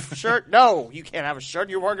have a shirt? No, you can't have a shirt.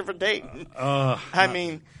 You're working for Dayton. I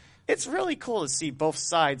mean, it's really cool to see both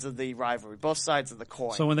sides of the rivalry, both sides of the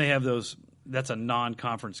coin. So when they have those, that's a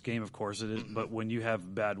non-conference game, of course it is. Mm-hmm. But when you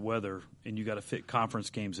have bad weather and you got to fit conference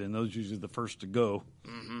games in, those are usually the first to go.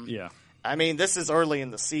 Mm-hmm. Yeah. I mean, this is early in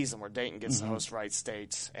the season where Dayton gets to host Wright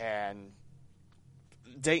State, and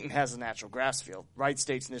Dayton has a natural grass field. Wright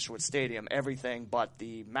State's Nishwood Stadium, everything but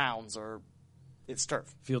the mounds it's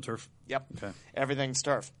turf. Field turf. Yep. Okay. Everything's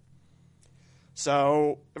turf.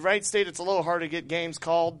 So, Wright State, it's a little hard to get games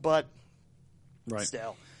called, but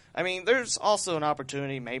still. I mean, there's also an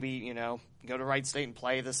opportunity, maybe, go to Wright State and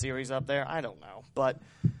play the series up there. I don't know. But,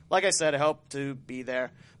 like I said, I hope to be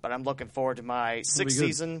there. But I'm looking forward to my sixth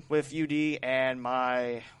season with UD and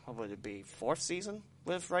my, fourth season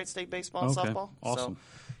with Wright State baseball and softball. Awesome. So,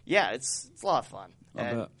 yeah, it's a lot of fun.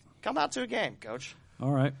 I'll bet. Come out to a game, Coach. All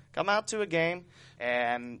right. Come out to a game,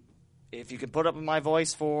 and if you can put up with my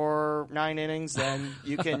voice for 9 innings, then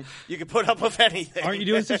you can put up with anything. Are you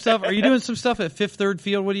doing some stuff? Are you doing some stuff at Fifth Third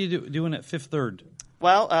Field? What are you doing at Fifth Third?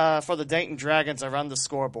 Well, for the Dayton Dragons, I run the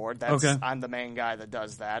scoreboard. I'm the main guy that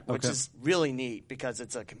does that, which is really neat because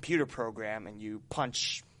it's a computer program, and you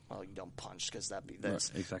punch. Well, you don't punch because that'd be this,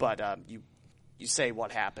 right, exactly. But you say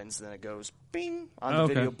what happens, and then it goes bing on the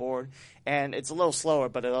video board. And it's a little slower,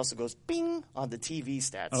 but it also goes bing on the TV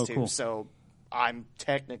stats, too. Cool. So I'm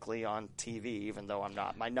technically on TV, even though I'm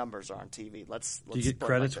not. My numbers are on TV. Do you get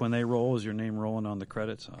credits when they roll? Is your name rolling on the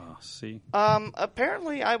credits? See?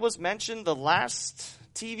 Apparently, I was mentioned the last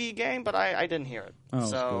TV game, but I didn't hear it.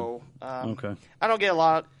 So okay. I don't get a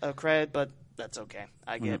lot of credit, but that's okay.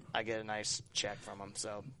 I get a nice check from them,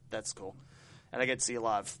 so that's cool. And I get to see a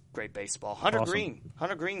lot of great baseball. Hunter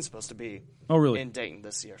Green's supposed to be in Dayton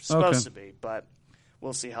this year. Supposed to be, but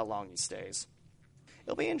we'll see how long he stays.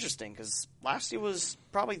 It'll be interesting because last year was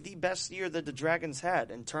probably the best year that the Dragons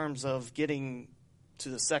had in terms of getting to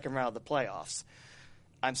the second round of the playoffs.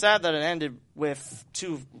 I'm sad that it ended with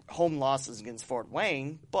 2 home losses against Fort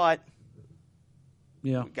Wayne, but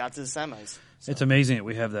we got to the semis. So. It's amazing that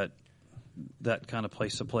we have that kind of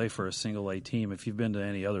place to play for a single-A team. If you've been to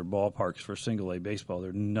any other ballparks for single-A baseball,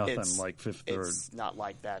 they're nothing like Fifth Third. It's not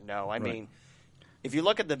like that, no. I mean, if you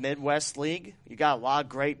look at the Midwest League, you got a lot of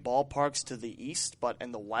great ballparks to the east, but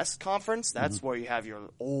in the West Conference, that's where you have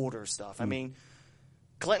your older stuff. I mean,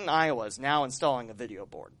 Clinton, Iowa is now installing a video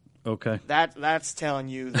board. Okay. That's telling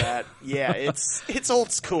you that, it's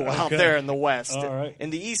old school out there in the West. All right. In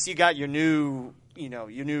the East, you got your new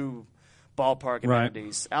ballpark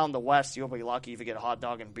amenities. Out in the West, you'll be lucky if you get a hot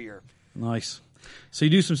dog and beer. Nice. So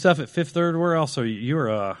you do some stuff at Fifth Third. Where else are you?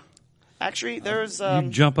 You're actually, there's you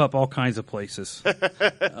jump up all kinds of places.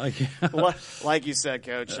 Like you said,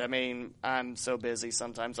 Coach. I mean, I'm so busy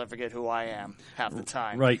sometimes I forget who I am half the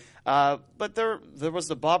time. Right. But there was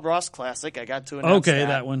the Bob Ross Classic. I got to announce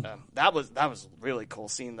that one. That was really cool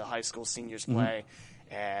seeing the high school seniors play,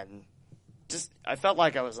 and I felt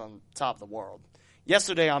like I was on top of the world.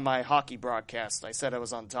 Yesterday on my hockey broadcast, I said I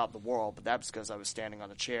was on top of the world, but that's because I was standing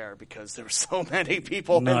on a chair because there were so many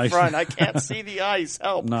people in front. I can't see the ice.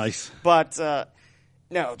 Help. Nice. But,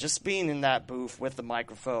 no, just being in that booth with the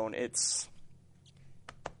microphone,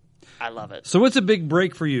 I love it. So what's a big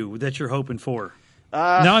break for you that you're hoping for?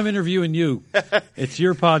 Now I'm interviewing you. It's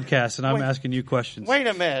your podcast, and I'm asking you questions. Wait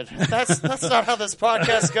a minute. That's not how this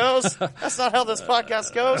podcast goes. That's not how this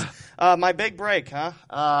podcast goes. My big break, huh?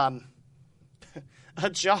 A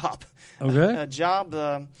job. Okay. A job.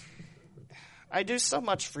 I do so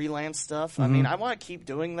much freelance stuff. I mean, I want to keep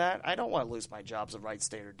doing that. I don't want to lose my jobs at Wright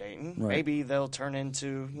State or Dayton. Right. Maybe they'll turn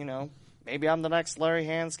into, maybe I'm the next Larry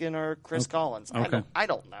Hanskin or Chris Collins. Okay. I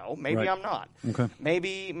don't know. Maybe I'm not. Okay.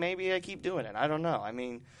 Maybe I keep doing it. I don't know. I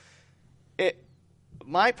mean,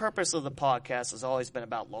 my purpose of the podcast has always been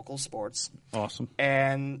about local sports. Awesome.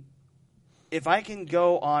 And if I can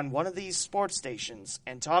go on one of these sports stations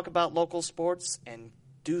and talk about local sports and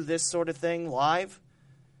do this sort of thing live,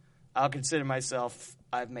 I'll consider myself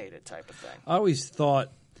I've made it type of thing. I always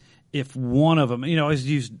thought if one of them, I always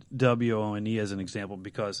use WONE as an example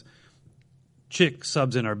because Chick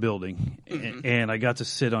subs in our building, and I got to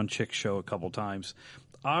sit on Chick's show a couple times.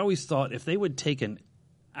 I always thought if they would take an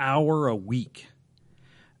hour a week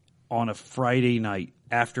on a Friday night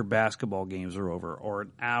after basketball games are over or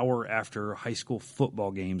an hour after high school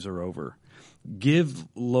football games are over, give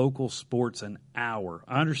local sports an hour.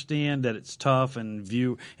 I understand that it's tough and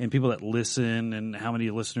people that listen and how many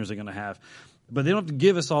listeners they're going to have, but they don't have to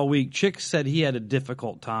give us all week. Chick said he had a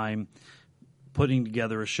difficult time putting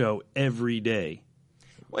together a show every day.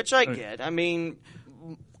 Which I get. I mean,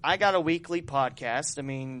 I got a weekly podcast. I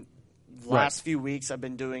mean, last few weeks I've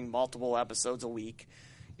been doing multiple episodes a week.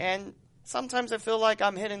 And sometimes I feel like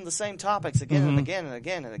I'm hitting the same topics again and again and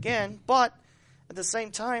again and again. But at the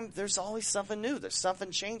same time, there's always something new. There's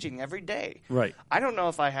something changing every day. Right. I don't know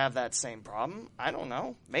if I have that same problem. I don't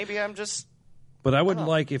know. Maybe I'm just... But I would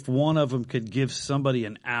like if one of them could give somebody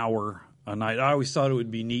an hour a night. I always thought it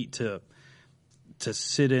would be neat to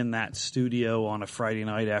sit in that studio on a Friday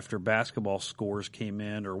night after basketball scores came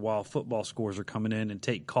in or while football scores are coming in and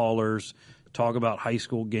take callers, talk about high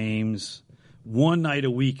school games one night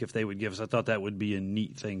a week if they would give us. I thought that would be a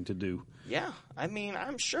neat thing to do. Yeah. I mean,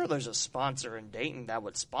 I'm sure there's a sponsor in Dayton that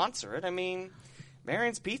would sponsor it. I mean,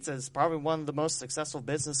 Marion's Pizza is probably one of the most successful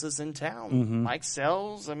businesses in town. Mike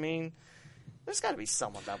Sells, I mean, there's got to be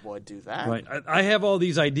someone that would do that. Right. I have all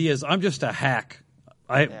these ideas. I'm just a hack.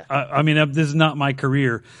 I mean, this is not my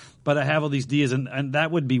career, but I have all these ideas, and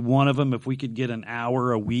that would be one of them if we could get an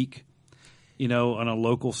hour a week, on a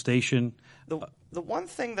local station. The one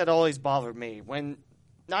thing that always bothered me, when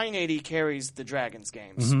 980 carries the Dragons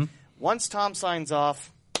games, once Tom signs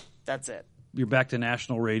off, that's it. You're back to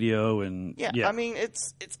national radio and yeah. I mean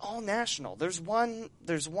it's all national. There's one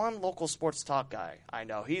local sports talk guy I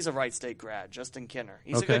know. He's a Wright State grad, Justin Kinner.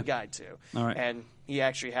 He's a good guy too. All right. And he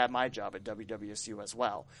actually had my job at WWSU as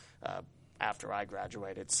well after I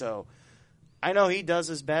graduated. So I know he does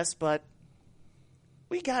his best, but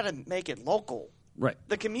we got to make it local. Right.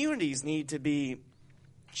 The communities need to be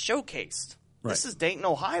showcased. Right. This is Dayton,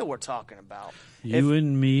 Ohio we're talking about. You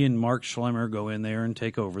and me and Mark Schlemmer go in there and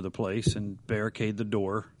take over the place and barricade the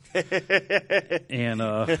door. And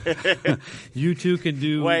you two can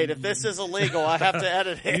do... Wait, if this is illegal, I have to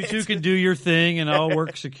edit it. You two can do your thing, and I'll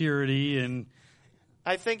work security. And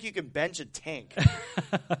I think you can bench a tank.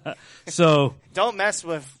 So don't mess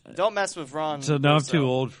with Ron. So now I'm too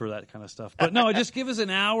old for that kind of stuff. But no, just give us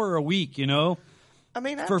an hour a week, I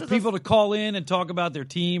mean, for people to call in and talk about their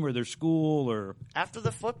team or their school or after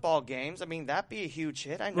the football games. I mean, that'd be a huge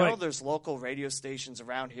hit. I know there's local radio stations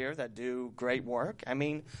around here that do great work. I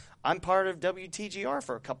mean, I'm part of WTGR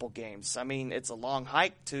for a couple games. I mean, it's a long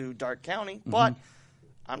hike to Dark County, but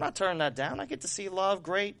I'm not turning that down. I get to see a lot of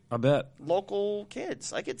great local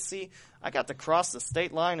kids. I got to cross the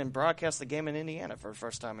state line and broadcast the game in Indiana for the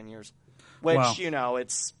first time in years. Which,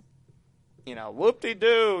 it's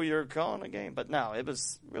whoop-de-doo, you're calling a game. But no, it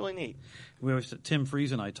was really neat. Tim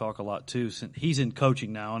Freeze and I talk a lot, too. He's in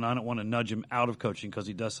coaching now, and I don't want to nudge him out of coaching because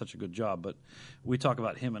he does such a good job. But we talk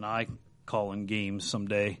about him and I calling games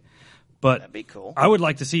someday. But that'd be cool. I would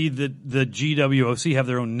like to see the GWOC have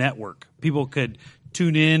their own network. People could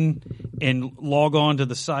tune in and log on to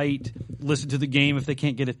the site, listen to the game if they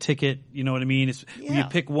can't get a ticket. You know what I mean? You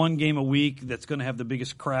pick one game a week that's going to have the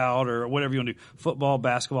biggest crowd or whatever you want to do, football,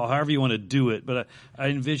 basketball, however you want to do it. But I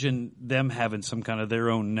envision them having some kind of their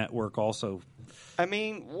own network also. I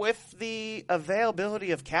mean, with the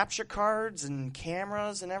availability of capture cards and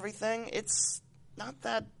cameras and everything, it's not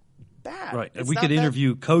that bad. Right. It's We not could that-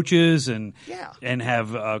 interview coaches and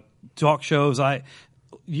have talk shows.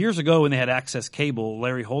 Years ago when they had Access Cable,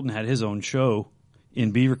 Larry Holden had his own show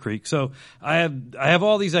in Beaver Creek. So I have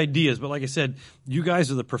all these ideas, but like I said, you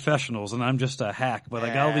guys are the professionals and I'm just a hack. But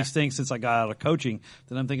I got all these things since I got out of coaching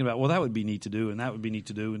that I'm thinking about, well, that would be neat to do and that would be neat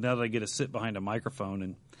to do. And now that I get to sit behind a microphone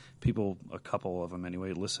and people, a couple of them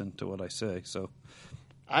anyway, listen to what I say. So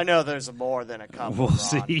I know there's more than a couple. We'll Ron.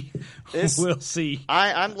 see. We'll see.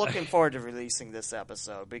 I'm looking forward to releasing this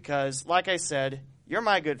episode because, like I said, you're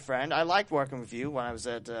my good friend. I liked working with you when I was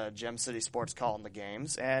at Gem City Sports calling the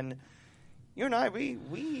games, and you and I,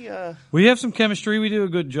 we have some chemistry. We do a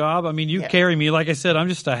good job. I mean, you carry me. Like I said, I'm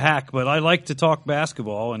just a hack, but I like to talk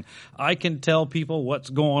basketball, and I can tell people what's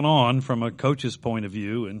going on from a coach's point of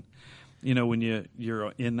view. And you know, when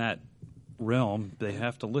you're in that realm, they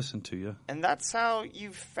have to listen to you. And that's how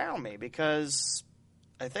you found me, because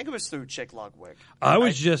I think it was through Chick Ludwig.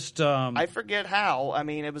 I forget how. I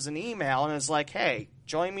mean, it was an email, and it was like, hey,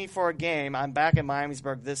 join me for a game. I'm back in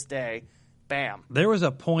Miamisburg this day. Bam. There was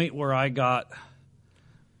a point where I got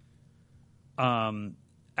out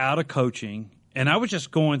of coaching, and I was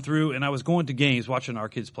just going through, and I was going to games, watching our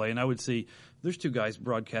kids play, and I would see there's two guys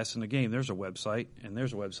broadcasting the game. There's a website, and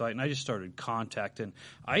there's a website, and I just started contacting.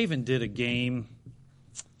 I even did a game.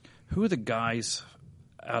 Who are the guys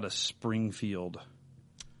out of Springfield?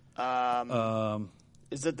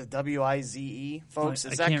 Is it the WIZE, folks?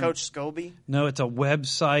 Is that Coach Scobie? No, it's a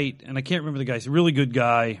website, and I can't remember the guy's a really good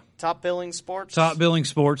guy. Top Billing Sports? Top Billing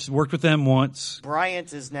Sports. Worked with them once.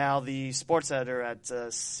 Bryant is now the sports editor at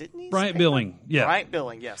Sydney's? Bryant Billing, yeah. Bryant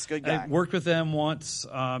Billing, yes. Good guy. I worked with them once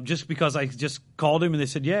just because I just called him, and they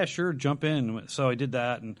said, yeah, sure, jump in. So I did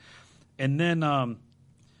that. And then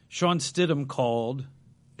Sean Stidham called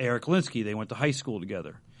Eric Linsky. They went to high school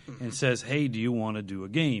together. And says, hey, do you want to do a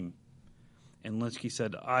game? And Linsky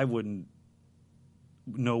said, I wouldn't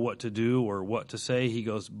know what to do or what to say. He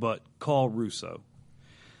goes, but call Russo.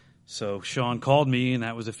 So Sean called me, and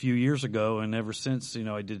that was a few years ago. And ever since, you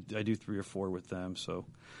know, I do 3 or 4 with them. So,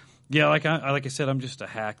 yeah, like I said, I'm just a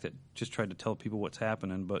hack that just tried to tell people what's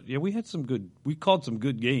happening. But, yeah, we called some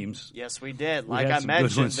good games. Yes, we did. Like I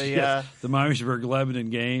mentioned, the Miamisburg Lebanon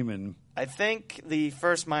game. And I think the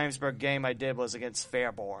first Miamisburg game I did was against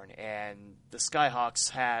Fairborn, and the Skyhawks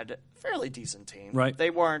had a fairly decent team. Right. They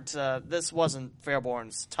weren't this wasn't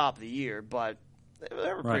Fairborn's top of the year, but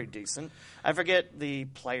they were pretty decent. I forget the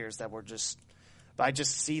players that were just – I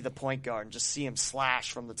just see the point guard and just see him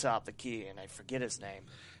slash from the top of the key, and I forget his name.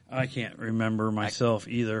 I can't remember myself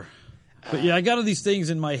either. But, yeah, I got all these things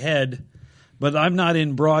in my head, but I'm not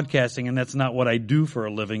in broadcasting, and that's not what I do for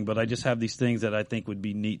a living, but I just have these things that I think would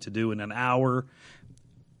be neat to do in an hour.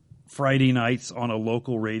 Friday nights on a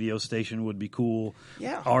local radio station would be cool.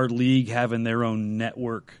 Yeah. Our league having their own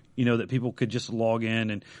network, you know, that people could just log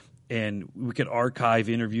in and we could archive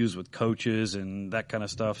interviews with coaches and that kind of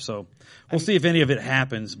stuff. So we'll see if any of it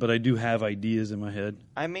happens, but I do have ideas in my head.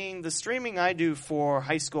 I mean, the streaming I do for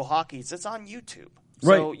high school hockey, it's on YouTube.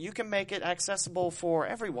 So you can make it accessible for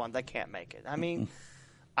everyone that can't make it. I mean,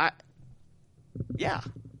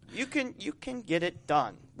 you can get it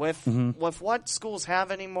done. With what schools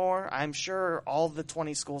have anymore, I'm sure all the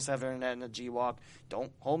 20 schools have internet in the GWalk.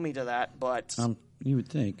 Don't hold me to that, but you would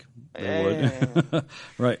think they would.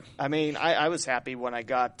 Right. I mean, I was happy when I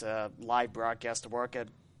got live broadcast to work at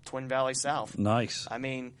Twin Valley South. Nice. I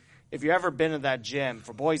mean, if you've ever been to that gym,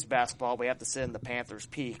 for boys basketball, we have to sit in the Panthers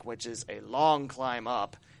Peak, which is a long climb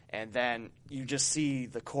up, and then you just see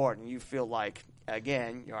the court, and you feel like,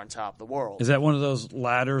 again, you're on top of the world. Is that one of those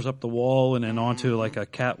ladders up the wall and then onto like a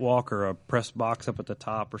catwalk or a press box up at the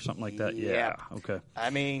top or something like that? Yeah. Okay. I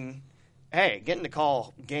mean, hey, getting to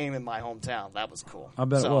call game in my hometown, that was cool. I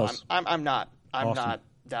bet it was. I'm not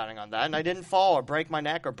doubting on that, and I didn't fall or break my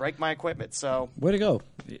neck or break my equipment. So way to go!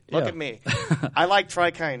 Look at me. I like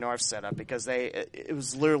Tri-County North setup because it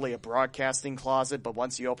was literally a broadcasting closet, but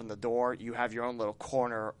once you open the door, you have your own little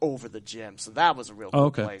corner over the gym. So that was a real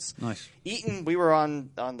cool place. Nice. Eaton, we were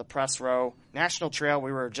on the press row. National Trail,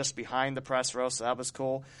 we were just behind the press row, so that was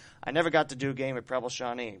cool. I never got to do a game at Preble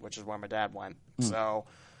Shawnee, which is where my dad went. So,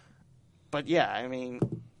 but yeah, I mean,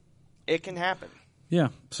 it can happen. Yeah,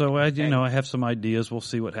 so I have some ideas. We'll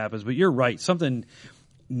see what happens. But you're right. Something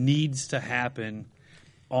needs to happen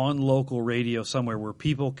on local radio somewhere where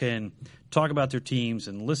people can talk about their teams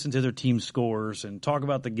and listen to their team scores and talk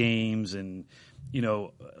about the games and, you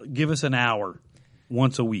know, give us an hour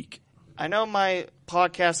once a week. I know my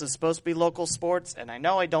podcast is supposed to be local sports, and I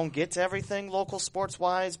know I don't get to everything local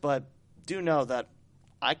sports-wise, but do know that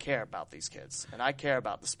I care about these kids, and I care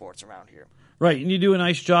about the sports around here. Right, and you do a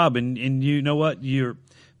nice job, and you know what?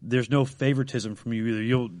 there's no favoritism from you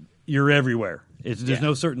either. You're everywhere. There's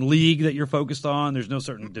no certain league that you're focused on. There's no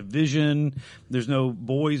certain division. There's no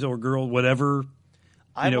boys or girls, whatever.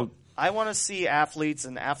 I want to see athletes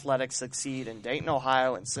and athletics succeed in Dayton,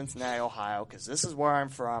 Ohio, and Cincinnati, Ohio, because this is where I'm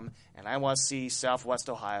from, and I want to see Southwest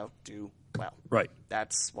Ohio do well. Right.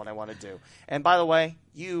 That's what I want to do. And by the way,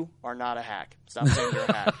 you are not a hack. Stop saying you're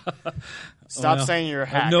a hack. Stop saying you're a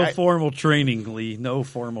hack. No formal training, Lee. No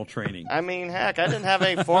formal training. I mean, heck, I didn't have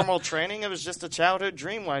any formal training. It was just a childhood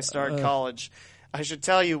dream when I started college. I should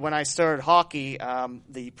tell you, when I started hockey,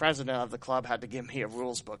 the president of the club had to give me a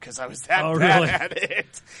rules book because I was that bad at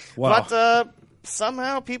it. Wow. But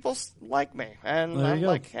somehow people like me, and I'm go.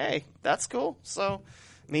 like, hey, that's cool. So,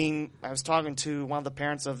 I mean, I was talking to one of the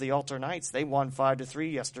parents of the Alter Knights. They won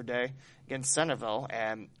 5-3 yesterday against Centerville,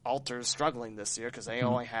 and Alter's struggling this year because they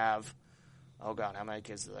only have, oh God, how many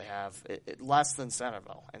kids do they have? Less than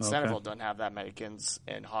Centerville, and Centerville doesn't have that many kids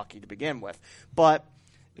in hockey to begin with. But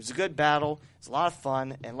it was a good battle. It's a lot of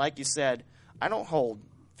fun. And like you said, I don't hold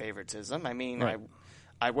favoritism. I mean, right.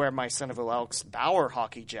 I wear my Centerville Elks Bauer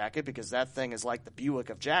hockey jacket because that thing is like the Buick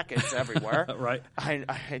of jackets everywhere. Right. I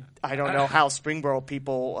don't know how Springboro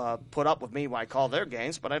people put up with me when I call their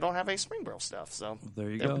games, but I don't have any Springboro stuff. So there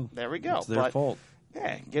you go. There we go. It's their fault.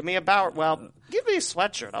 Yeah, give me a Bauer. Well, give me a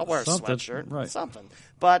sweatshirt. I'll wear a sweatshirt. Right. Something.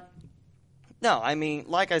 But, no, I mean,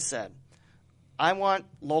 like I said, I want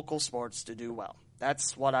local sports to do well.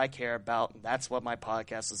 That's what I care about, and that's what my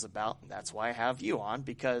podcast is about, and that's why I have you on,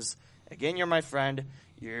 because, again, you're my friend,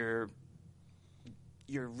 you're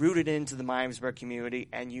rooted into the Miamisburg community,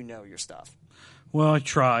 and you know your stuff. Well, I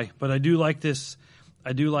try, but I do like this.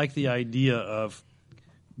 I do like the idea of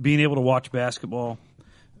being able to watch basketball,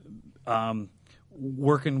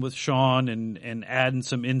 working with Sean and adding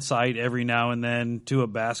some insight every now and then to a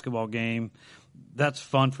basketball game. That's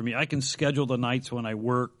fun for me. I can schedule the nights when I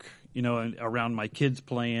work, around my kids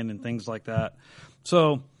playing and things like that.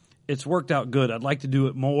 So it's worked out good. I'd like to do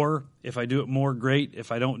it more. If I do it more, great.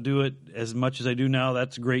 If I don't do it as much as I do now,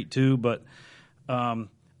 that's great too. But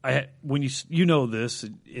when you know this,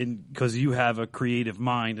 because you have a creative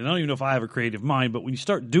mind, and I don't even know if I have a creative mind, but when you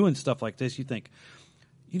start doing stuff like this, you think,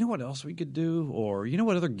 you know what else we could do, or you know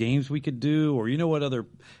what other games we could do, or you know what other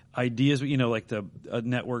ideas, like a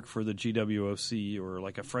network for the GWOC, or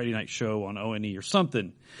like a Friday night show on ONE or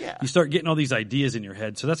something. Yeah. You start getting all these ideas in your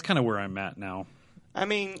head. So that's kind of where I'm at now. I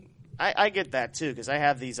mean, I get that too, because I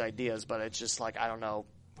have these ideas, but it's just like I don't know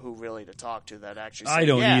who really to talk to that actually say, I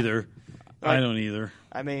don't either. Like, I don't either.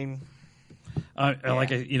 I mean,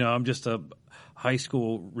 I'm just a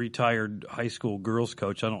retired high school girls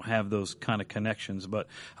coach. I don't have those kind of connections, but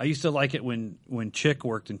I used to like it when Chick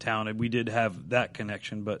worked in town, and we did have that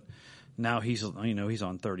connection. But now he's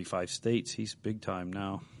on 35 states. He's big time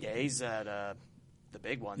now. Yeah, he's at the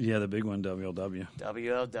big one. Yeah, the big one, WLW.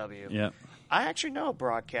 WLW. Yeah. I actually know a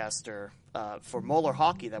broadcaster for Moeller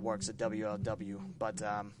Hockey that works at WLW, but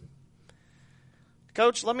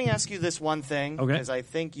Coach, let me ask you this one thing, because I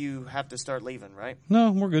think you have to start leaving, right?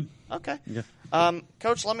 No, we're good. Okay. Yeah.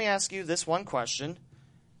 Coach, let me ask you this one question.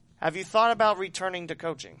 Have you thought about returning to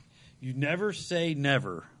coaching? You never say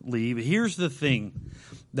never, Lee. But here's the thing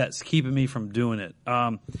that's keeping me from doing it.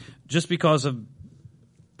 Just because of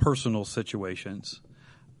personal situations.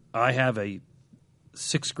 I have a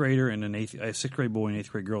sixth grader and a sixth grade boy and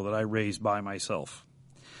eighth grade girl that I raised by myself.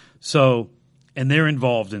 So, and they're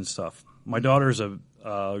involved in stuff. My daughter's a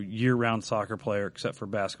year-round soccer player, except for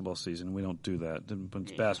basketball season. We don't do that. When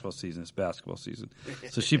it's basketball season, it's basketball season.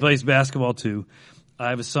 So she plays basketball too. I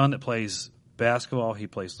have a son that plays basketball. He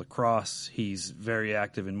plays lacrosse. He's very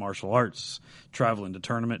active in martial arts, traveling to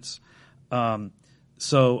tournaments.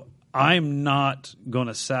 So I'm not going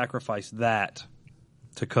to sacrifice that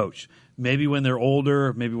to coach. Maybe when they're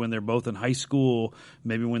older, maybe when they're both in high school,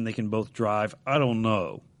 maybe when they can both drive. I don't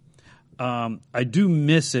know. I do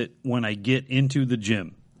miss it when I get into the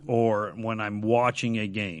gym or when I'm watching a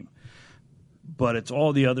game. But it's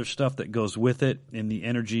all the other stuff that goes with it, and the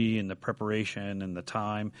energy and the preparation and the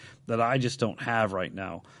time that I just don't have right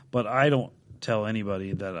now. But I don't tell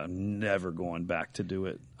anybody that I'm never going back to do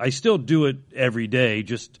it. I still do it every day,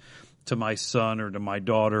 just to my son or to my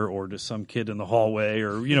daughter or to some kid in the hallway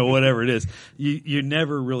or, whatever it is. You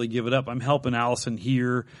never really give it up. I'm helping Allison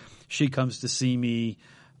here. She comes to see me.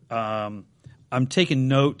 I'm taking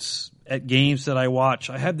notes at games that I watch.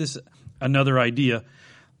 I have another idea.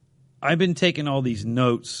 I've been taking all these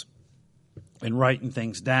notes and writing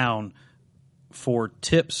things down for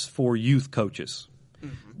tips for youth coaches.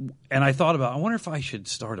 Mm-hmm. And I thought I wonder if I should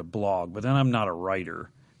start a blog, but then I'm not a writer.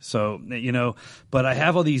 So, but I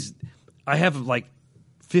have all these, I have like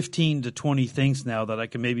 15 to 20 things now that I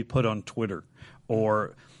can maybe put on Twitter,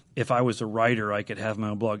 or if I was a writer, I could have my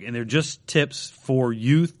own blog. And they're just tips for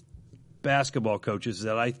youth basketball coaches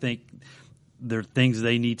that I think they're things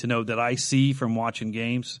they need to know that I see from watching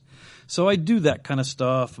games. So I do that kind of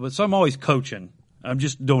stuff. But so I'm always coaching. I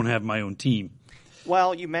just don't have my own team.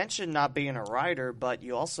 Well, you mentioned not being a writer, but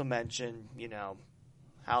you also mentioned,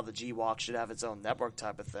 how the G-Walk should have its own network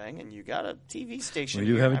type of thing, and you got a TV station We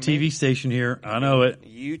do have a TV station here. I know it.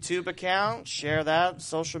 YouTube account, share that,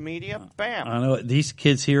 social media, bam. I know it. These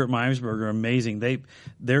kids here at Miamisburg are amazing.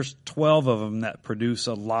 There's 12 of them that produce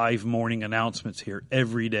a live morning announcements here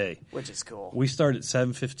every day. Which is cool. We start at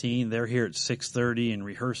 7:15. They're here at 6:30 and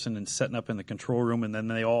rehearsing and setting up in the control room, and then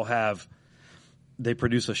they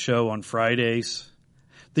produce a show on Fridays.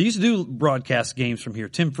 They used to do broadcast games from here.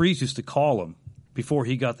 Tim Freeze used to call them before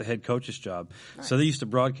he got the head coach's job. Nice. So they used to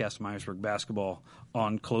broadcast Miamisburg basketball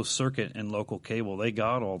on closed circuit and local cable. They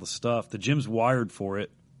got all the stuff. The gym's wired for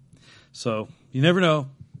it. So you never know.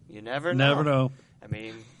 You never know. I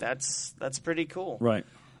mean, that's pretty cool. Right.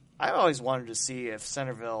 I always wanted to see if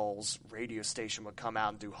Centerville's radio station would come out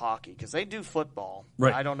and do hockey, because they do football.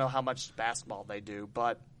 Right. I don't know how much basketball they do,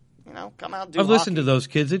 but come out and do I've hockey. listened to those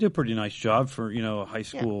kids. They do a pretty nice job for, a high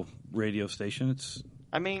school radio station.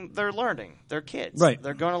 They're learning. They're kids. Right.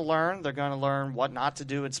 They're going to learn. They're going to learn what not to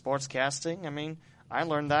do in sportscasting. I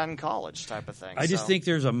learned that in college type of thing. I just think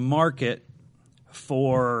there's a market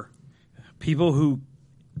for people who,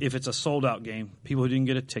 if it's a sold-out game, people who didn't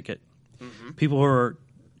get a ticket, people who are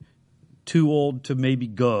too old to maybe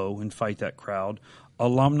go and fight that crowd,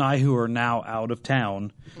 alumni who are now out of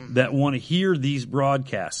town that want to hear these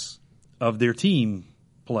broadcasts of their team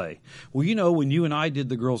play. Well, when you and I did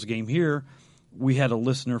the girls' game here, we had a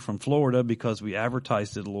listener from Florida because we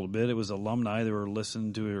advertised it a little bit. It was alumni that were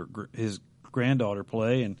listening to his granddaughter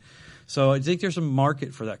play. And so I think there's a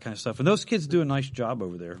market for that kind of stuff. And those kids do a nice job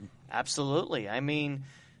over there. Absolutely.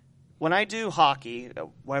 When I do hockey,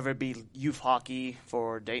 whether it be youth hockey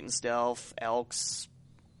for Dayton Stealth, Elks,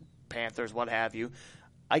 Panthers, what have you,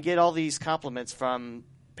 I get all these compliments from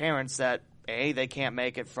parents that, A, they can't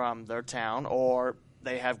make it from their town, or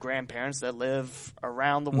they have grandparents that live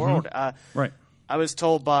around the world. Right. I was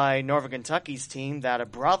told by Northern Kentucky's team that a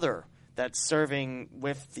brother that's serving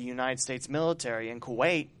with the United States military in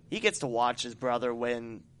Kuwait, he gets to watch his brother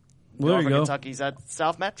when Northern Kentucky's at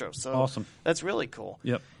South Metro. So awesome. That's really cool.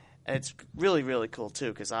 Yep. And it's really, really cool,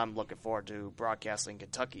 too, because I'm looking forward to broadcasting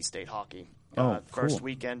Kentucky State hockey. Cool. First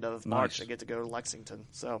weekend of March, Nice. I get to go to Lexington.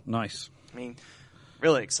 So Nice.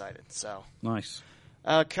 Really excited. So Nice.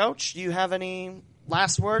 Coach, do you have any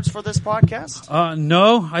last words for this podcast?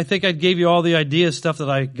 No, I think I gave you all the ideas, stuff that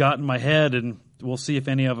I got in my head, and we'll see if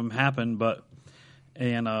any of them happen. But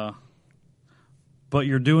you're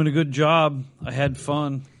doing a good job. I had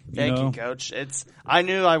fun. Thank you, Coach. I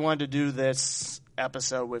knew I wanted to do this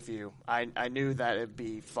episode with you. I knew that it'd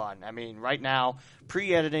be fun. Right now,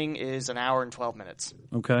 pre-editing is an hour and 12 minutes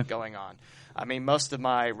going on. Most of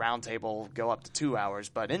my roundtable go up to 2 hours,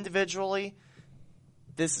 but individually,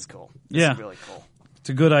 this is cool. This is really cool. It's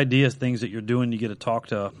a good idea, things that you're doing. You get to talk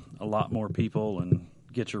to a lot more people and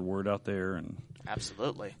get your word out there. And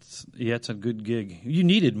absolutely. It's a good gig. You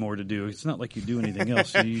needed more to do. It's not like you do anything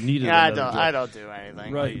else. You needed another job. I don't do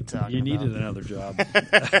anything. Right. You needed another job.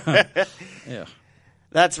 Yeah.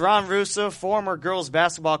 That's Ron Russo, former girls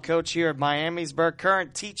basketball coach here at Miamisburg,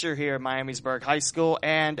 current teacher here at Miamisburg High School,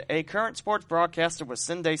 and a current sports broadcaster with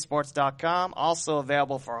SundaySports.com, also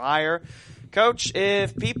available for hire. Coach,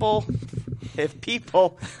 if people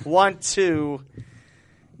want to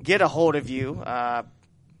get a hold of you on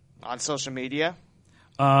social media,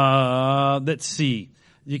 let's see.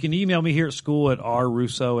 You can email me here at school at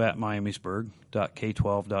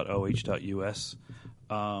rrusso@miamisburg.k12.oh.us.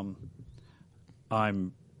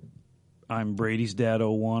 I'm Brady's Dad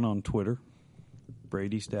 01 on Twitter.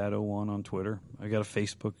 Brady's Dad 01 on Twitter. I got a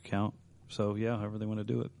Facebook account. So yeah, however they want to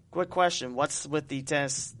do it. Quick question: What's with the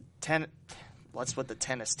tennis tech? What's with the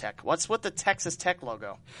Texas Tech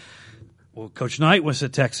logo? Well, Coach Knight was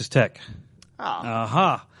at Texas Tech. Oh.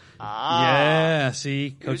 Aha. Yeah.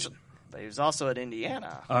 See, Coach. He was also at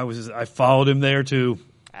Indiana. I followed him there too.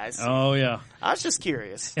 I see. Oh yeah. I was just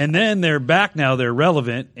curious. And then they're back now. They're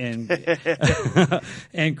relevant, and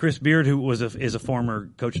and Chris Beard, who is a former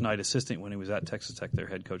Coach Knight assistant when he was at Texas Tech, their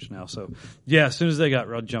head coach now. So yeah, as soon as they got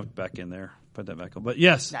jumped back in there, put that back on. But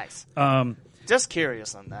yes, nice. Just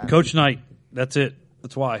curious on that. Coach Knight. That's it.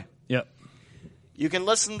 That's why. Yep. You can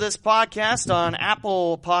listen to this podcast on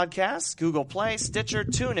Apple Podcasts, Google Play, Stitcher,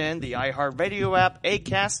 TuneIn, the iHeartRadio app,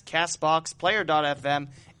 Acast, CastBox, Player.fm,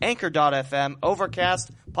 Anchor.fm,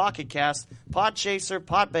 Overcast, Pocket Cast, Podchaser,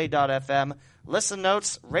 Podbay.fm, Listen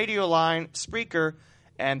Notes, Radio Line, Spreaker,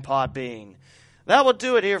 and Podbean. That will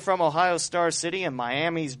do it here from Ohio Star City and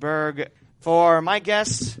Miamisburg. For my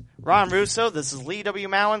guest, Ron Russo, this is Lee W.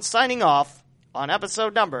 Mowen signing off on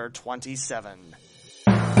episode number 27.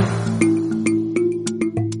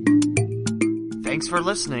 Thanks for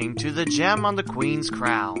listening to The Gem on the Queen's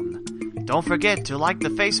Crown. Don't forget to like the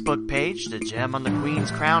Facebook page, The Gem on the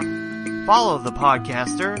Queen's Crown. Follow the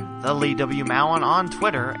podcaster, The Lee W. Mowen, on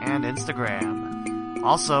Twitter and Instagram.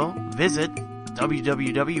 Also, visit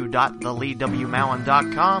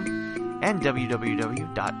www.theleewmowen.com and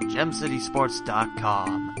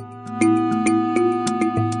www.gemcitysports.com.